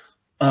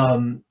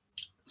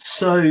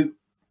 So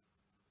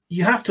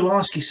you have to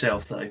ask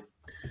yourself, though,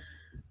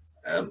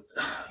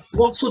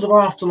 what sort of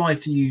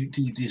afterlife do you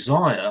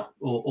desire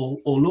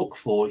or look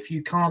for if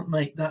you can't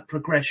make that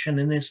progression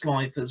in this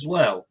life as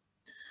well?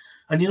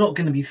 And you're not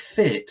going to be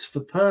fit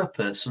for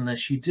purpose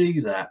unless you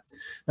do that.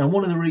 Now,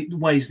 one of the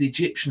ways the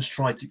Egyptians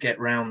tried to get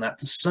around that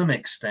to some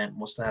extent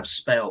was to have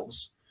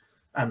spells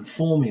and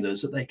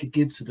formulas that they could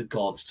give to the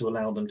gods to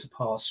allow them to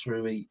pass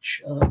through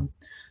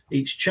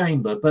each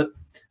chamber. But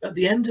at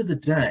the end of the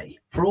day,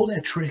 for all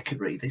their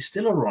trickery, they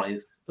still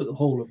arrive at the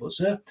Hall of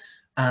Uzzah,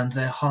 and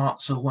their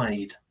hearts are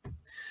weighed.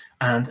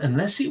 And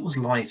unless it was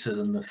lighter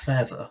than the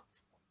feather,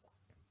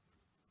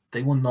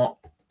 they were not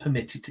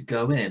permitted to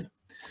go in.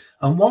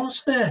 And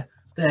whilst their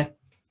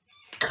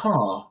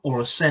car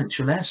or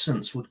essential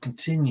essence would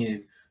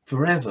continue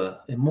forever,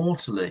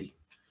 immortally,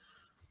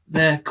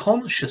 their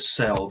conscious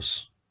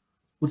selves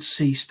would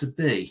cease to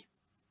be.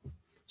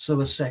 So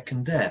a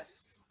second death,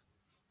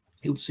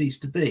 it would cease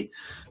to be.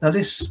 Now,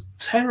 this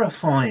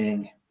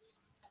terrifying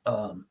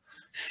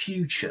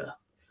future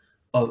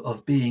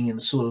of being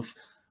in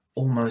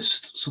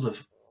almost sort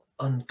of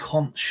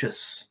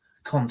unconscious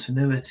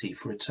continuity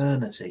for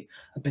eternity,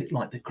 a bit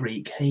like the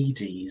Greek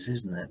Hades,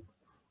 isn't it?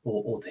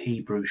 Or the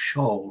Hebrew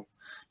Sheol.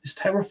 This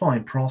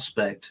terrifying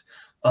prospect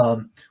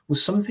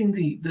was something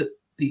that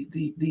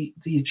the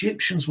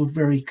Egyptians were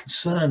very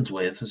concerned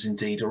with, as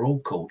indeed are all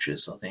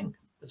cultures, I think,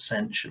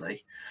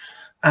 essentially.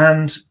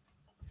 And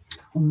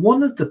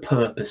one of the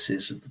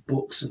purposes of the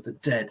Books of the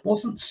Dead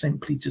wasn't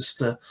simply just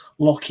to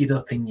lock it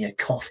up in your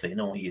coffin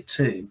or your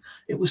tomb.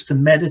 It was to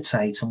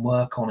meditate and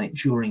work on it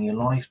during your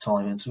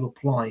lifetime and to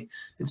apply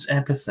its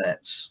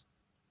epithets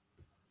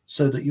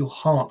so that your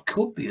heart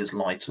could be as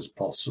light as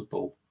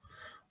possible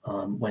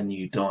when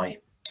you die.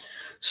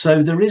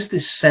 So there is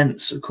this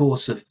sense, of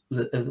course, of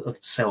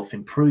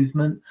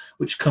self-improvement,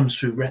 which comes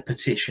through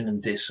repetition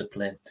and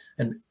discipline.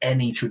 And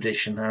any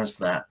tradition has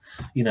that,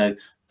 you know,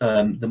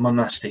 the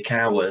monastic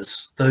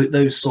hours,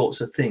 those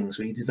sorts of things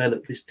where you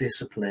develop this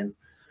discipline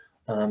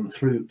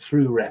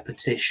through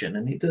repetition,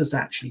 and it does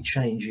actually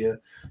change your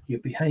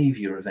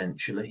behavior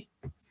eventually.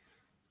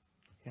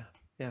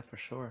 Yeah, for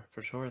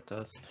sure it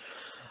does.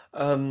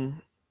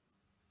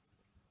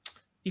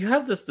 You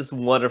have this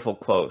wonderful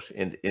quote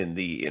in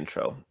the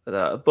intro.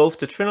 Both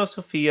the Trina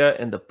Sophia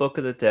and the Book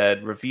of the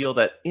Dead reveal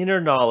that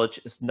inner knowledge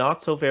is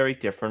not so very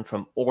different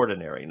from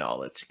ordinary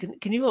knowledge.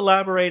 Can you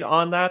elaborate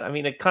on that? I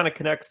mean, it kind of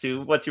connects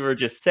to what you were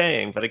just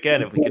saying, but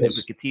again, if we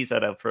could tease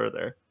that out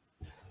further.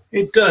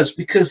 It does,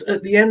 because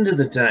at the end of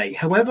the day,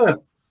 however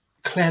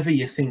clever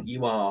you think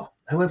you are,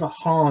 however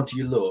hard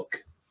you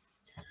look,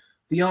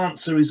 the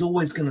answer is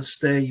always going to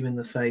stare you in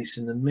the face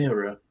in the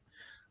mirror.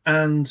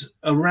 And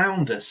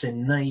around us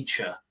in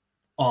nature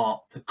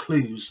are the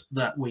clues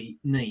that we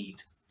need.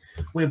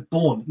 We're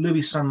born,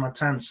 Louis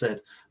Saint-Martin said,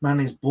 man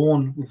is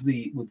born with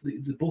the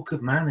book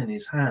of man in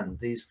his hand,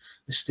 these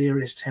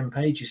mysterious 10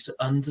 pages to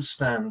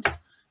understand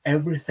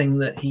everything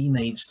that he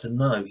needs to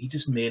know. He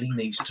just merely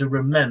needs to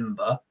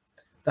remember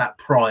that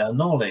prior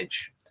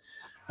knowledge.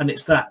 And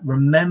it's that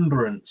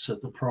remembrance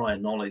of the prior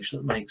knowledge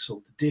that makes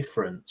all the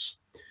difference.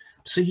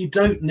 So you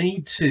don't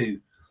need to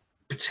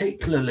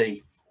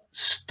particularly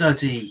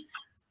study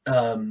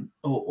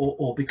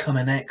or become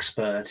an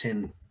expert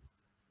in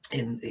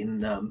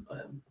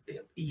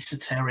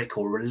esoteric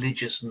or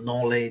religious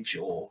knowledge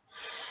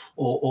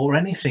or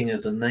anything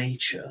of the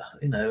nature.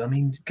 You know, I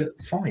mean,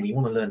 fine, you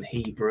want to learn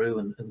Hebrew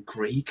and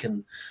Greek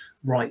and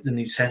write the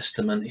New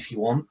Testament if you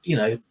want, you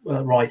know,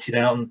 write it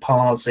out and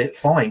parse it,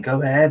 fine,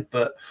 go ahead.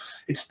 But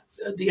it's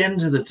at the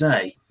end of the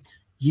day,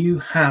 you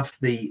have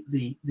the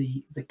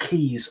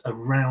keys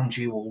around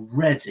you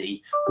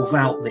already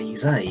without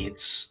these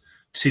aids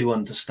to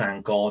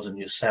understand God and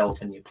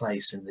yourself and your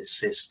place in this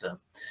system,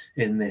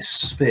 in this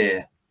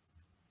sphere.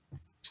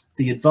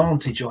 The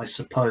advantage, I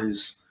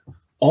suppose,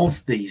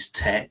 of these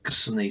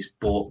texts and these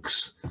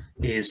books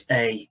is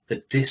A,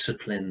 the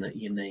discipline that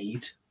you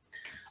need,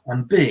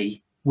 and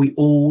B, we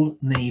all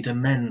need a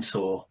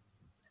mentor.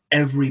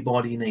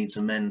 Everybody needs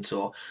a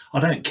mentor. I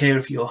don't care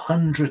if you're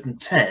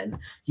 110,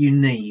 you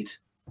need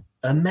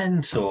a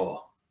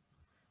mentor,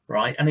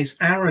 right? And it's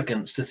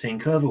arrogance to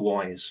think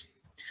otherwise.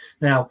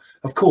 Now,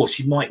 of course,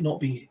 you might not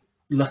be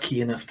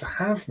lucky enough to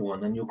have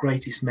one, and your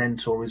greatest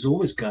mentor is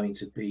always going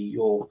to be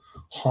your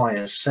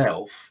higher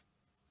self.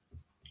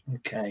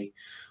 Okay.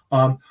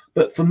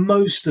 But for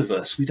most of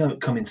us, we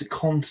don't come into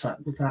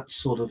contact with that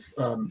sort of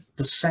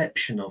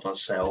perception of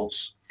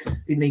ourselves.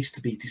 It needs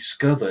to be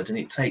discovered, and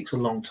it takes a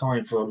long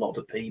time for a lot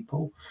of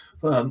people.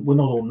 We're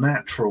not all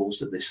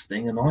naturals at this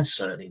thing, and I'm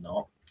certainly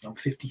not. I'm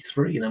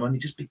 53 and I'm only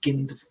just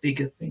beginning to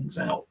figure things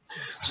out.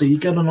 So you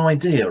get an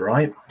idea,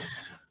 right?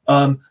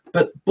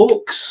 But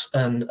books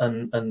and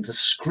the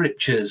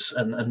scriptures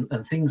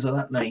and things of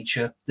that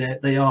nature,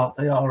 they are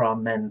our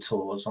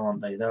mentors,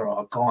 aren't they? They're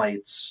our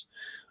guides,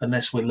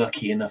 unless we're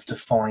lucky enough to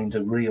find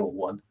a real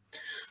one,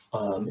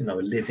 you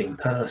know, a living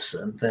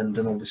person. Then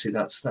obviously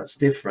that's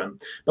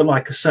different. But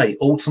like I say,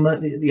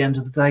 ultimately at the end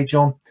of the day,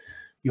 John,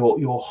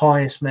 your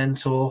highest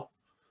mentor,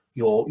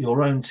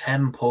 your own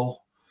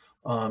temple,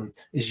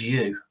 is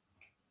you.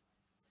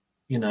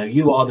 You know,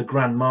 you are the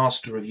Grand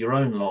Master of your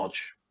own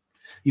lodge.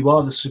 You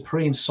are the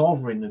supreme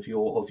sovereign of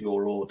your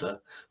order,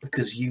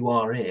 because you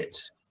are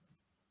it.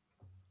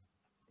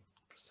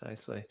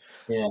 Precisely.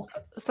 Yeah.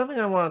 Something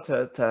I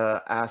wanted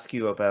to ask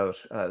you about.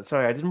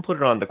 Sorry, I didn't put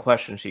it on the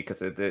question sheet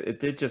because it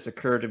did just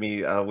occur to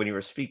me when you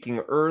were speaking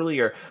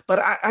earlier. But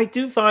I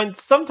do find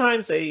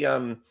sometimes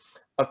a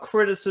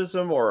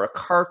criticism or a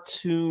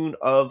cartoon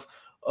of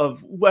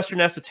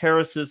Western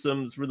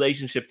esotericism's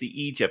relationship to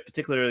Egypt,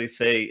 particularly,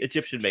 say,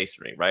 Egyptian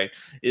masonry, right,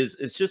 is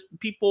just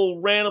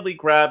people randomly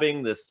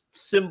grabbing this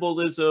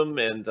symbolism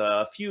and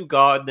a few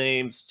god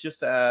names just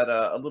to add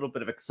a little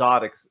bit of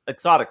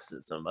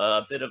exoticism,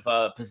 a bit of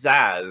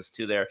pizzazz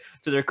to their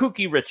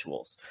kooky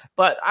rituals.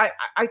 But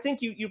I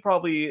think you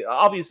probably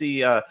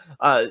obviously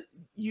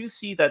you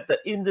see that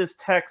in this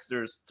text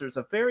there's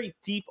a very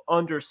deep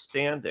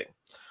understanding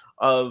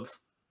of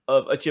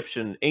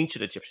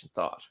ancient Egyptian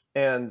thought,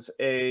 and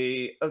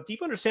a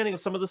deep understanding of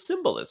some of the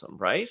symbolism,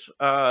 right?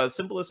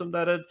 Symbolism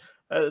that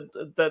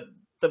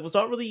that was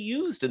not really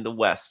used in the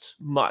West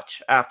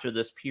much after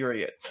this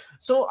period.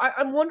 So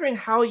I'm wondering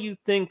how you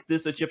think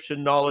this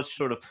Egyptian knowledge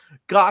sort of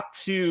got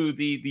to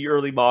the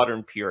early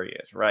modern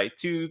period, right?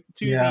 To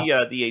Yeah.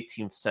 the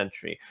 18th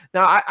century.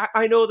 Now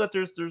I know that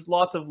there's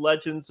lots of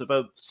legends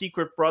about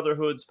secret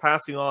brotherhoods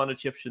passing on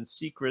Egyptian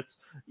secrets.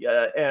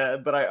 Yeah,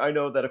 but I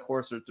know that of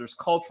course there's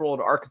cultural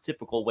and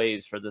archetypical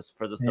ways for this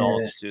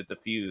knowledge Yes. to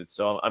diffuse.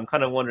 So I'm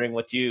kind of wondering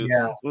what you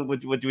Yeah.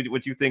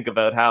 what you think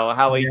about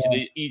how ancient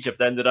Yeah.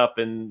 Egypt ended up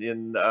in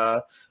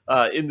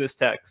this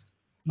text.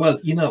 Well,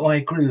 I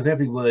agree with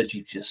every word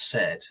you've just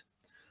said.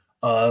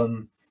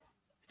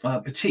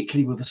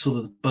 Particularly with the sort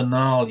of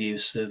banal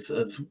use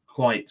of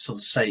quite sort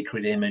of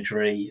sacred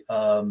imagery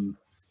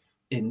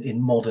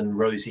in modern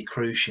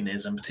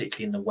Rosicrucianism,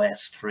 particularly in the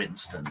West, for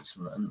instance,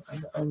 and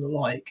the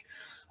like.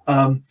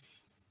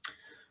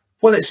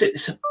 Well, it's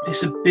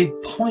a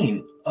big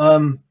point.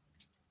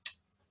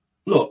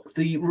 Look,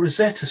 the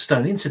Rosetta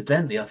Stone,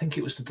 incidentally, I think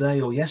it was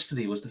today or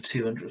yesterday was the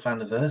 200th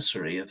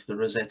anniversary of the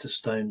Rosetta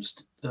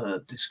Stone's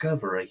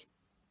discovery.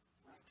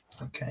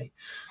 Okay.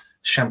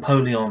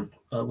 Champollion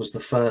was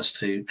the first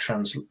to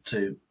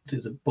do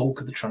the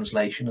bulk of the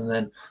translation, and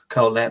then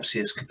Carl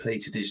Lepsius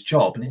completed his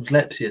job. And it was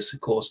Lepsius,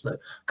 of course, that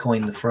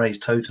coined the phrase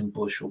totem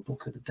bush or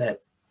Book of the Dead.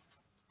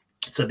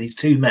 So these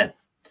two men,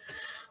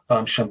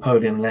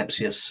 Champollion and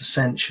Lepsius,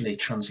 essentially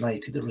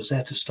translated the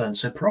Rosetta Stone.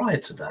 So prior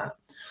to that,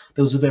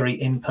 there was a very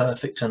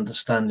imperfect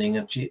understanding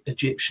of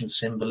Egyptian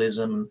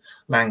symbolism,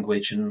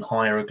 language, and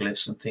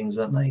hieroglyphs and things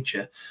of that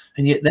nature.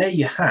 And yet there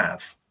you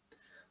have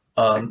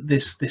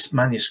this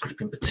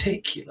manuscript in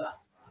particular,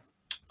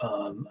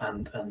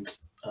 and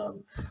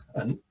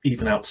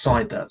even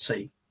outside that,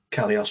 say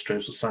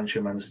Cagliostro's or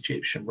Sancho Man's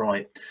Egyptian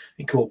Rite,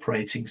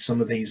 incorporating some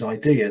of these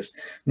ideas.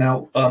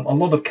 Now, a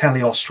lot of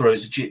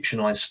Cagliostro's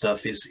Egyptianized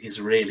stuff is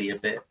really a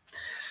bit,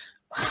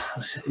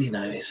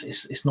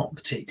 it's not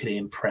particularly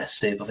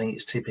impressive. I think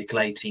it's typical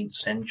 18th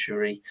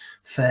century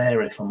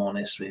fare, if I'm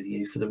honest with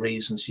you, for the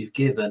reasons you've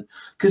given,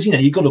 because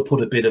you've got to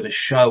put a bit of a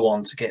show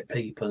on to get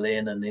people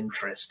in and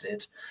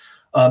interested.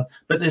 But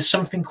there's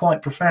something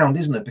quite profound,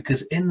 isn't it?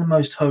 Because in the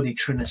Most Holy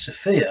Trina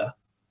Sophia,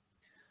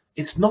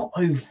 it's not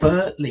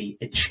overtly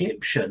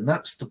Egyptian.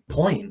 That's the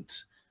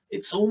point.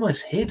 It's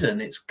almost hidden.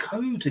 It's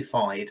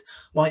codified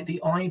like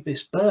the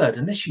ibis bird.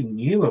 Unless you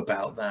knew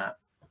about that,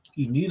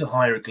 you knew the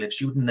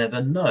hieroglyphs, you would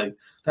never know.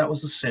 That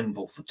was the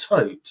symbol for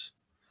Tot,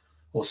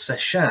 or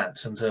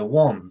Sechat and her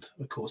wand,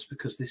 of course,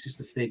 because this is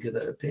the figure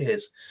that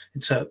appears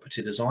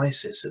interpreted as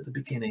Isis at the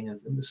beginning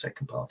in the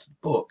second part of the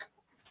book.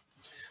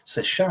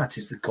 Sechat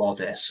is the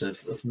goddess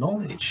of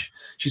knowledge.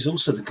 She's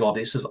also the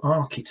goddess of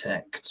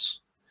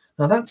architects.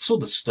 Now, that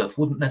sort of stuff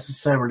wouldn't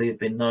necessarily have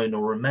been known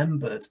or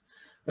remembered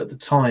at the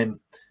time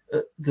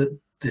that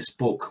this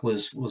book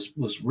was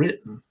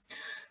written.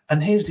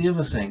 And here's the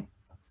other thing.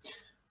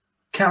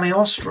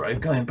 Cagliostro,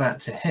 going back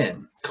to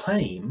him,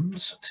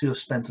 claims to have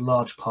spent a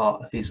large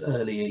part of his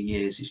earlier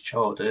years, his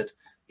childhood,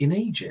 in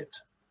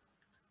Egypt,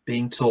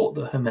 being taught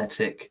the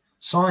Hermetic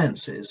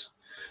sciences.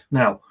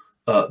 Now,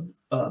 the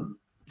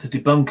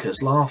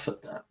debunkers laugh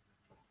at that.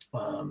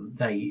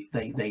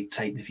 They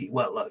take the view,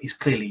 well, look, he's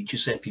clearly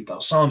Giuseppe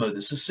Balsamo, the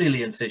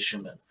Sicilian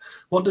fisherman.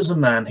 What does a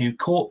man who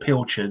caught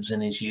pilchards in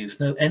his youth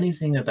know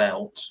anything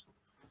about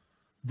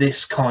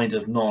this kind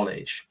of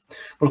knowledge?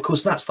 Well, of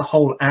course, that's the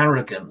whole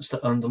arrogance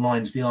that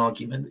underlines the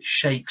argument that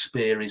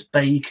Shakespeare is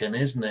Bacon,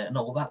 isn't it? And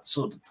all that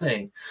sort of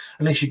thing.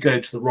 Unless you go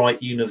to the right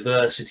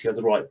university or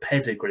the right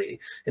pedigree,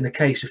 in the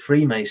case of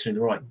Freemasonry,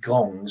 the right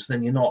gongs,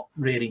 then you're not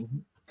really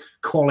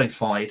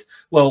qualified.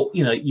 Well,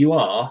 you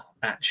are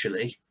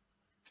actually,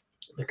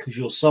 because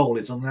your soul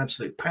is on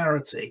absolute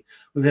parity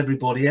with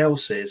everybody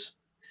else's.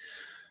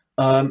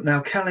 Now,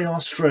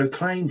 Cagliostro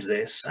claimed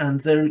this, and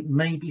there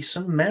may be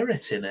some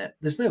merit in it.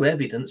 There's no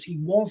evidence he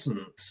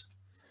wasn't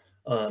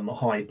a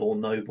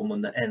highborn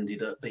nobleman that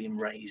ended up being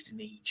raised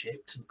in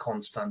Egypt and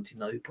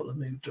Constantinople and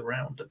moved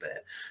around a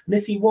bit. And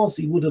if he was,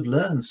 he would have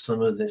learned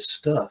some of this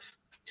stuff,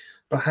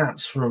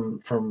 perhaps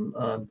from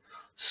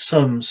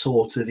some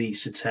sort of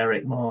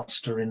esoteric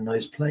master in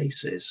those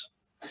places.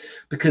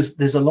 Because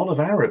there's a lot of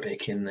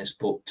Arabic in this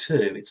book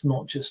too. It's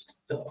not just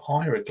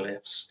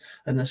hieroglyphs,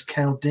 and there's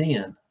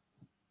Chaldean.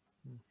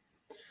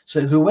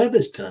 So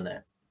whoever's done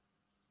it,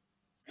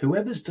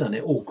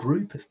 or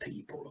group of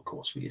people, of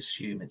course, we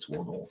assume it's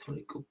one author.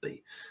 It could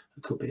be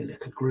a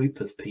little group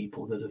of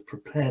people that have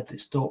prepared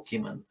this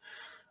document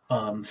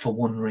for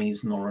one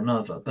reason or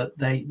another. But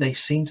they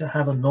seem to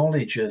have a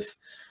knowledge of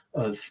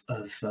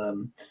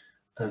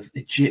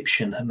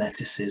Egyptian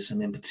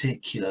Hermeticism in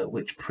particular,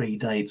 which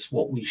predates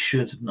what we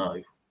should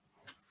know.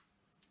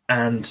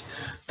 And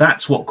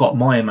that's what got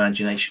my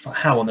imagination for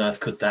how on earth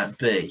could that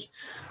be?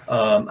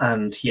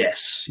 And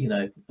yes,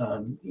 you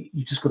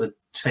just got to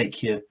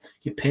take your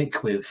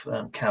pick with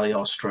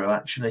Cagliostro.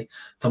 Actually,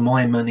 for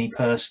my money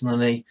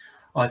personally,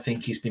 I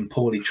think he's been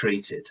poorly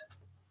treated.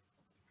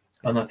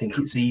 And I think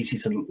it's easy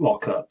to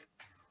lock up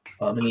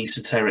an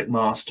esoteric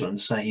master and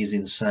say he's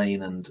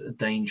insane and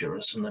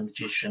dangerous and a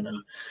magician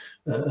and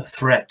a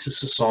threat to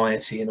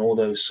society and all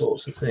those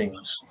sorts of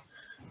things.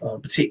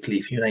 particularly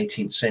if you're in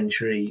 18th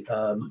century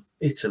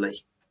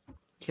Italy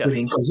Yeah. with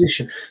the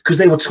Inquisition, because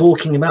they were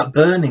talking about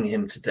burning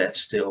him to death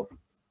still.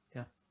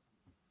 Yeah.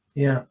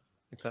 Yeah.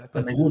 Exactly.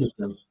 And they would have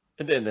done.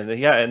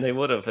 And they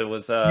would have. It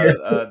was,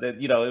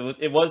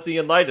 it was the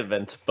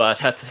Enlightenment,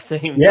 but at the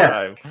same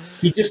time,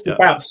 he just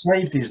about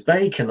saved his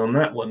bacon on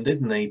that one,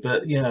 didn't he?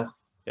 But yeah,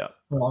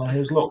 well, he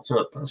was locked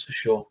up, that's for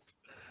sure.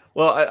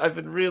 Well, I've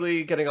been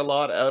really getting a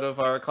lot out of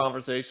our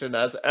conversation,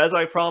 as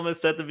I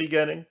promised at the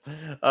beginning.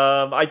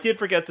 I did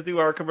forget to do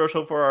our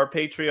commercial for our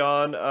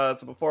Patreon.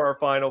 So before our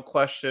final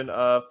question,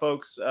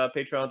 folks,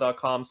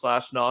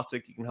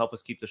 patreon.com/Gnostic, you can help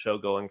us keep the show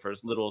going for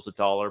as little as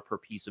 $1 per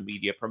piece of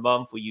media per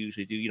month. We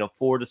usually do,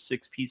 4 to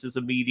 6 pieces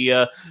of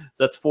media.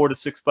 So that's $4 to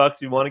 $6.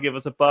 If you want to give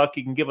us $1,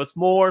 you can give us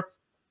more.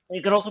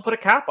 You can also put a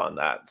cap on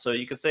that. So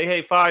you can say,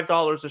 hey,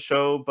 $5 a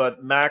show,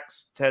 but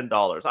max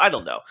 $10. I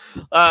don't know.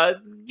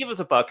 Give us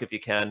 $1 if you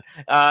can.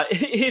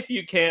 If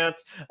you can't,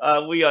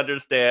 we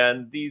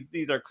understand.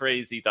 These are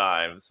crazy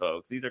times,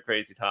 folks. These are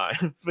crazy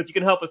times. But you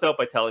can help us out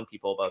by telling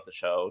people about the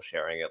show,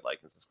 sharing it,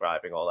 liking,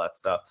 subscribing, all that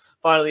stuff.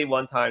 Finally,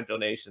 one-time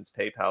donations,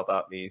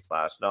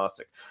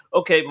 paypal.me/Gnostic.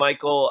 Okay,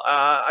 Michael,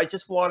 I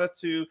just wanted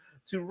to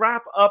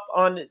wrap up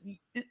on,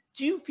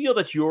 do you feel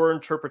that your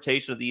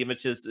interpretation of the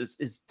images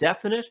is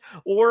definite,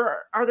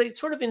 or are they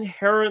sort of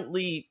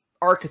inherently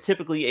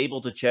archetypically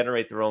able to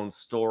generate their own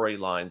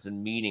storylines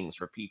and meanings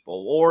for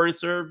people? Or is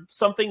there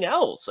something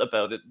else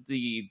about it,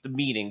 the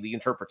meaning, the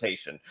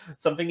interpretation,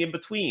 something in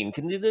between?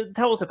 Can you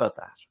tell us about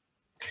that?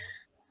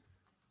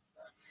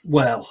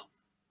 Well,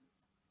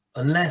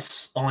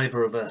 unless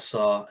either of us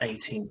are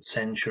 18th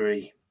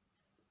century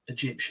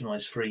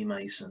Egyptianized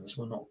Freemasons,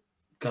 we're not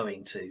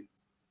going to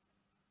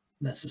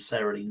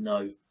necessarily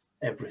know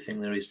everything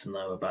there is to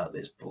know about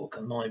this book,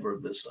 and neither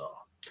of us are.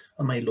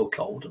 I may look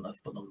old enough,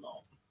 but I'm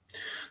not.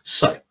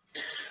 So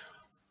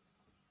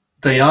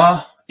they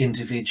are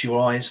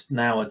individualized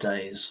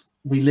nowadays.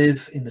 We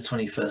live in the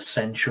 21st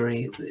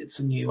century. It's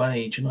a new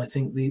age, and I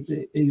think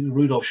the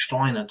Rudolf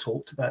Steiner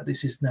talked about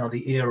this is now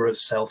the era of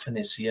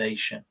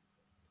self-initiation.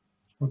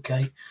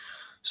 Okay,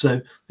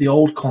 so the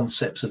old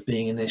concepts of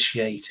being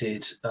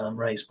initiated,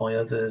 raised by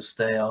others,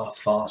 they are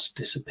fast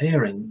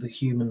disappearing. The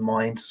human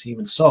mind, the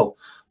human soul,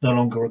 no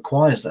longer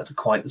requires that to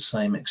quite the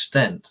same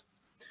extent.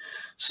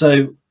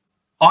 So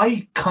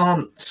I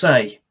can't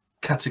say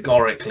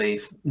categorically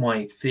if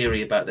my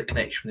theory about the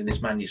connection in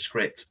this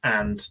manuscript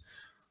and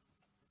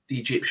the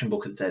Egyptian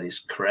Book of the Dead is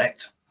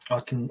correct. I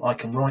can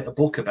write a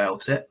book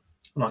about it,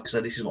 and I can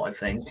say this is what I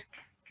think.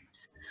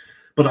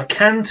 But I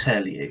can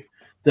tell you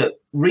that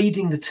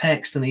reading the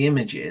text and the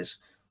images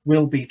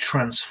will be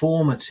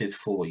transformative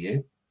for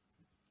you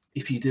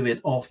if you do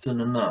it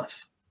often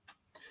enough.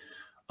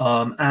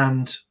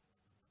 And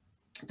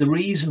the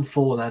reason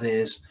for that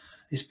is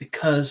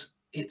because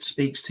it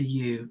speaks to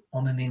you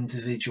on an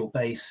individual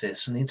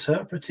basis, and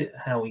interpret it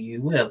how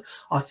you will.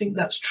 I think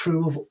that's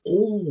true of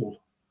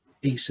all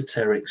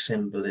esoteric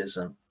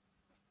symbolism.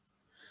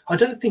 I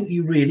don't think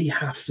you really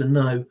have to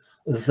know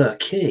the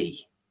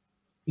key,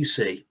 you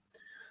see.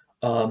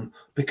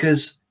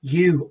 Because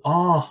you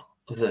are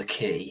the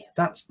key.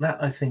 That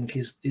I think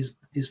is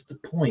the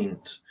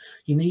point.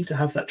 You need to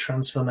have that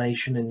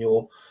transformation in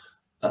your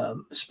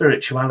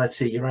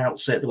spirituality, your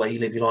outset, the way you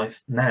live your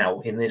life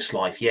now in this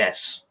life.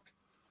 Yes,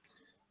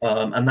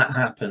 and that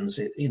happens.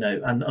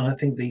 And I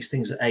think these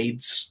things are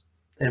aids.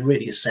 They're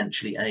really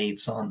essentially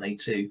aids, aren't they,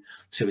 to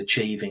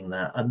achieving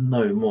that, and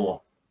no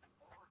more.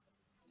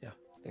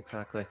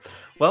 Exactly.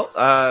 Well,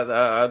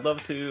 I'd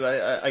love to.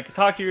 I could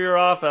talk your ear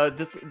off.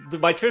 Just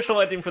my traditional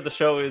ending for the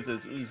show is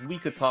we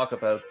could talk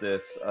about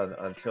this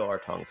until our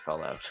tongues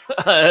fell out.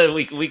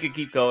 we could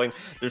keep going.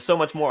 There's so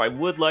much more I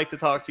would like to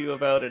talk to you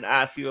about and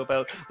ask you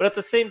about, but at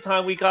the same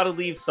time, we got to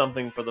leave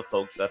something for the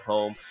folks at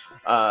home,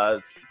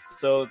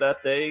 so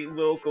that they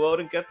will go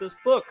out and get this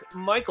book.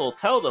 Michael,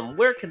 tell them,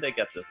 where can they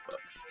get this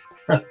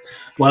book?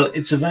 Well,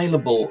 it's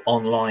available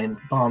online,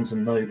 Barnes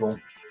and Noble,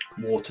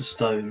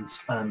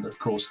 Waterstones, and of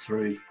course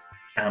through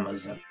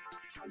Amazon.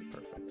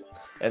 Perfect.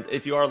 And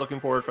if you are looking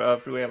forward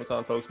through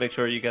Amazon, folks, make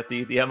sure you get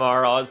the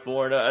M.R.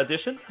 Osborne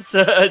edition,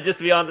 so just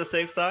to be on the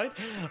safe side.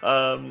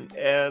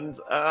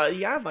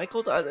 Yeah,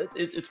 Michael,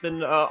 it's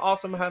been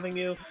awesome having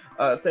you.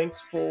 Thanks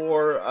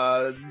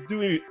for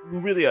doing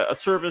really a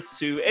service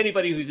to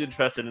anybody who's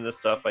interested in this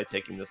stuff by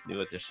taking this new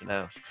edition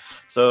out.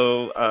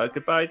 So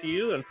goodbye to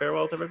you, and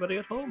farewell to everybody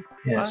at home.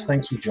 Yes, Bye.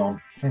 Thank you,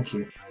 John. Thank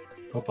you.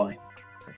 Bye-bye.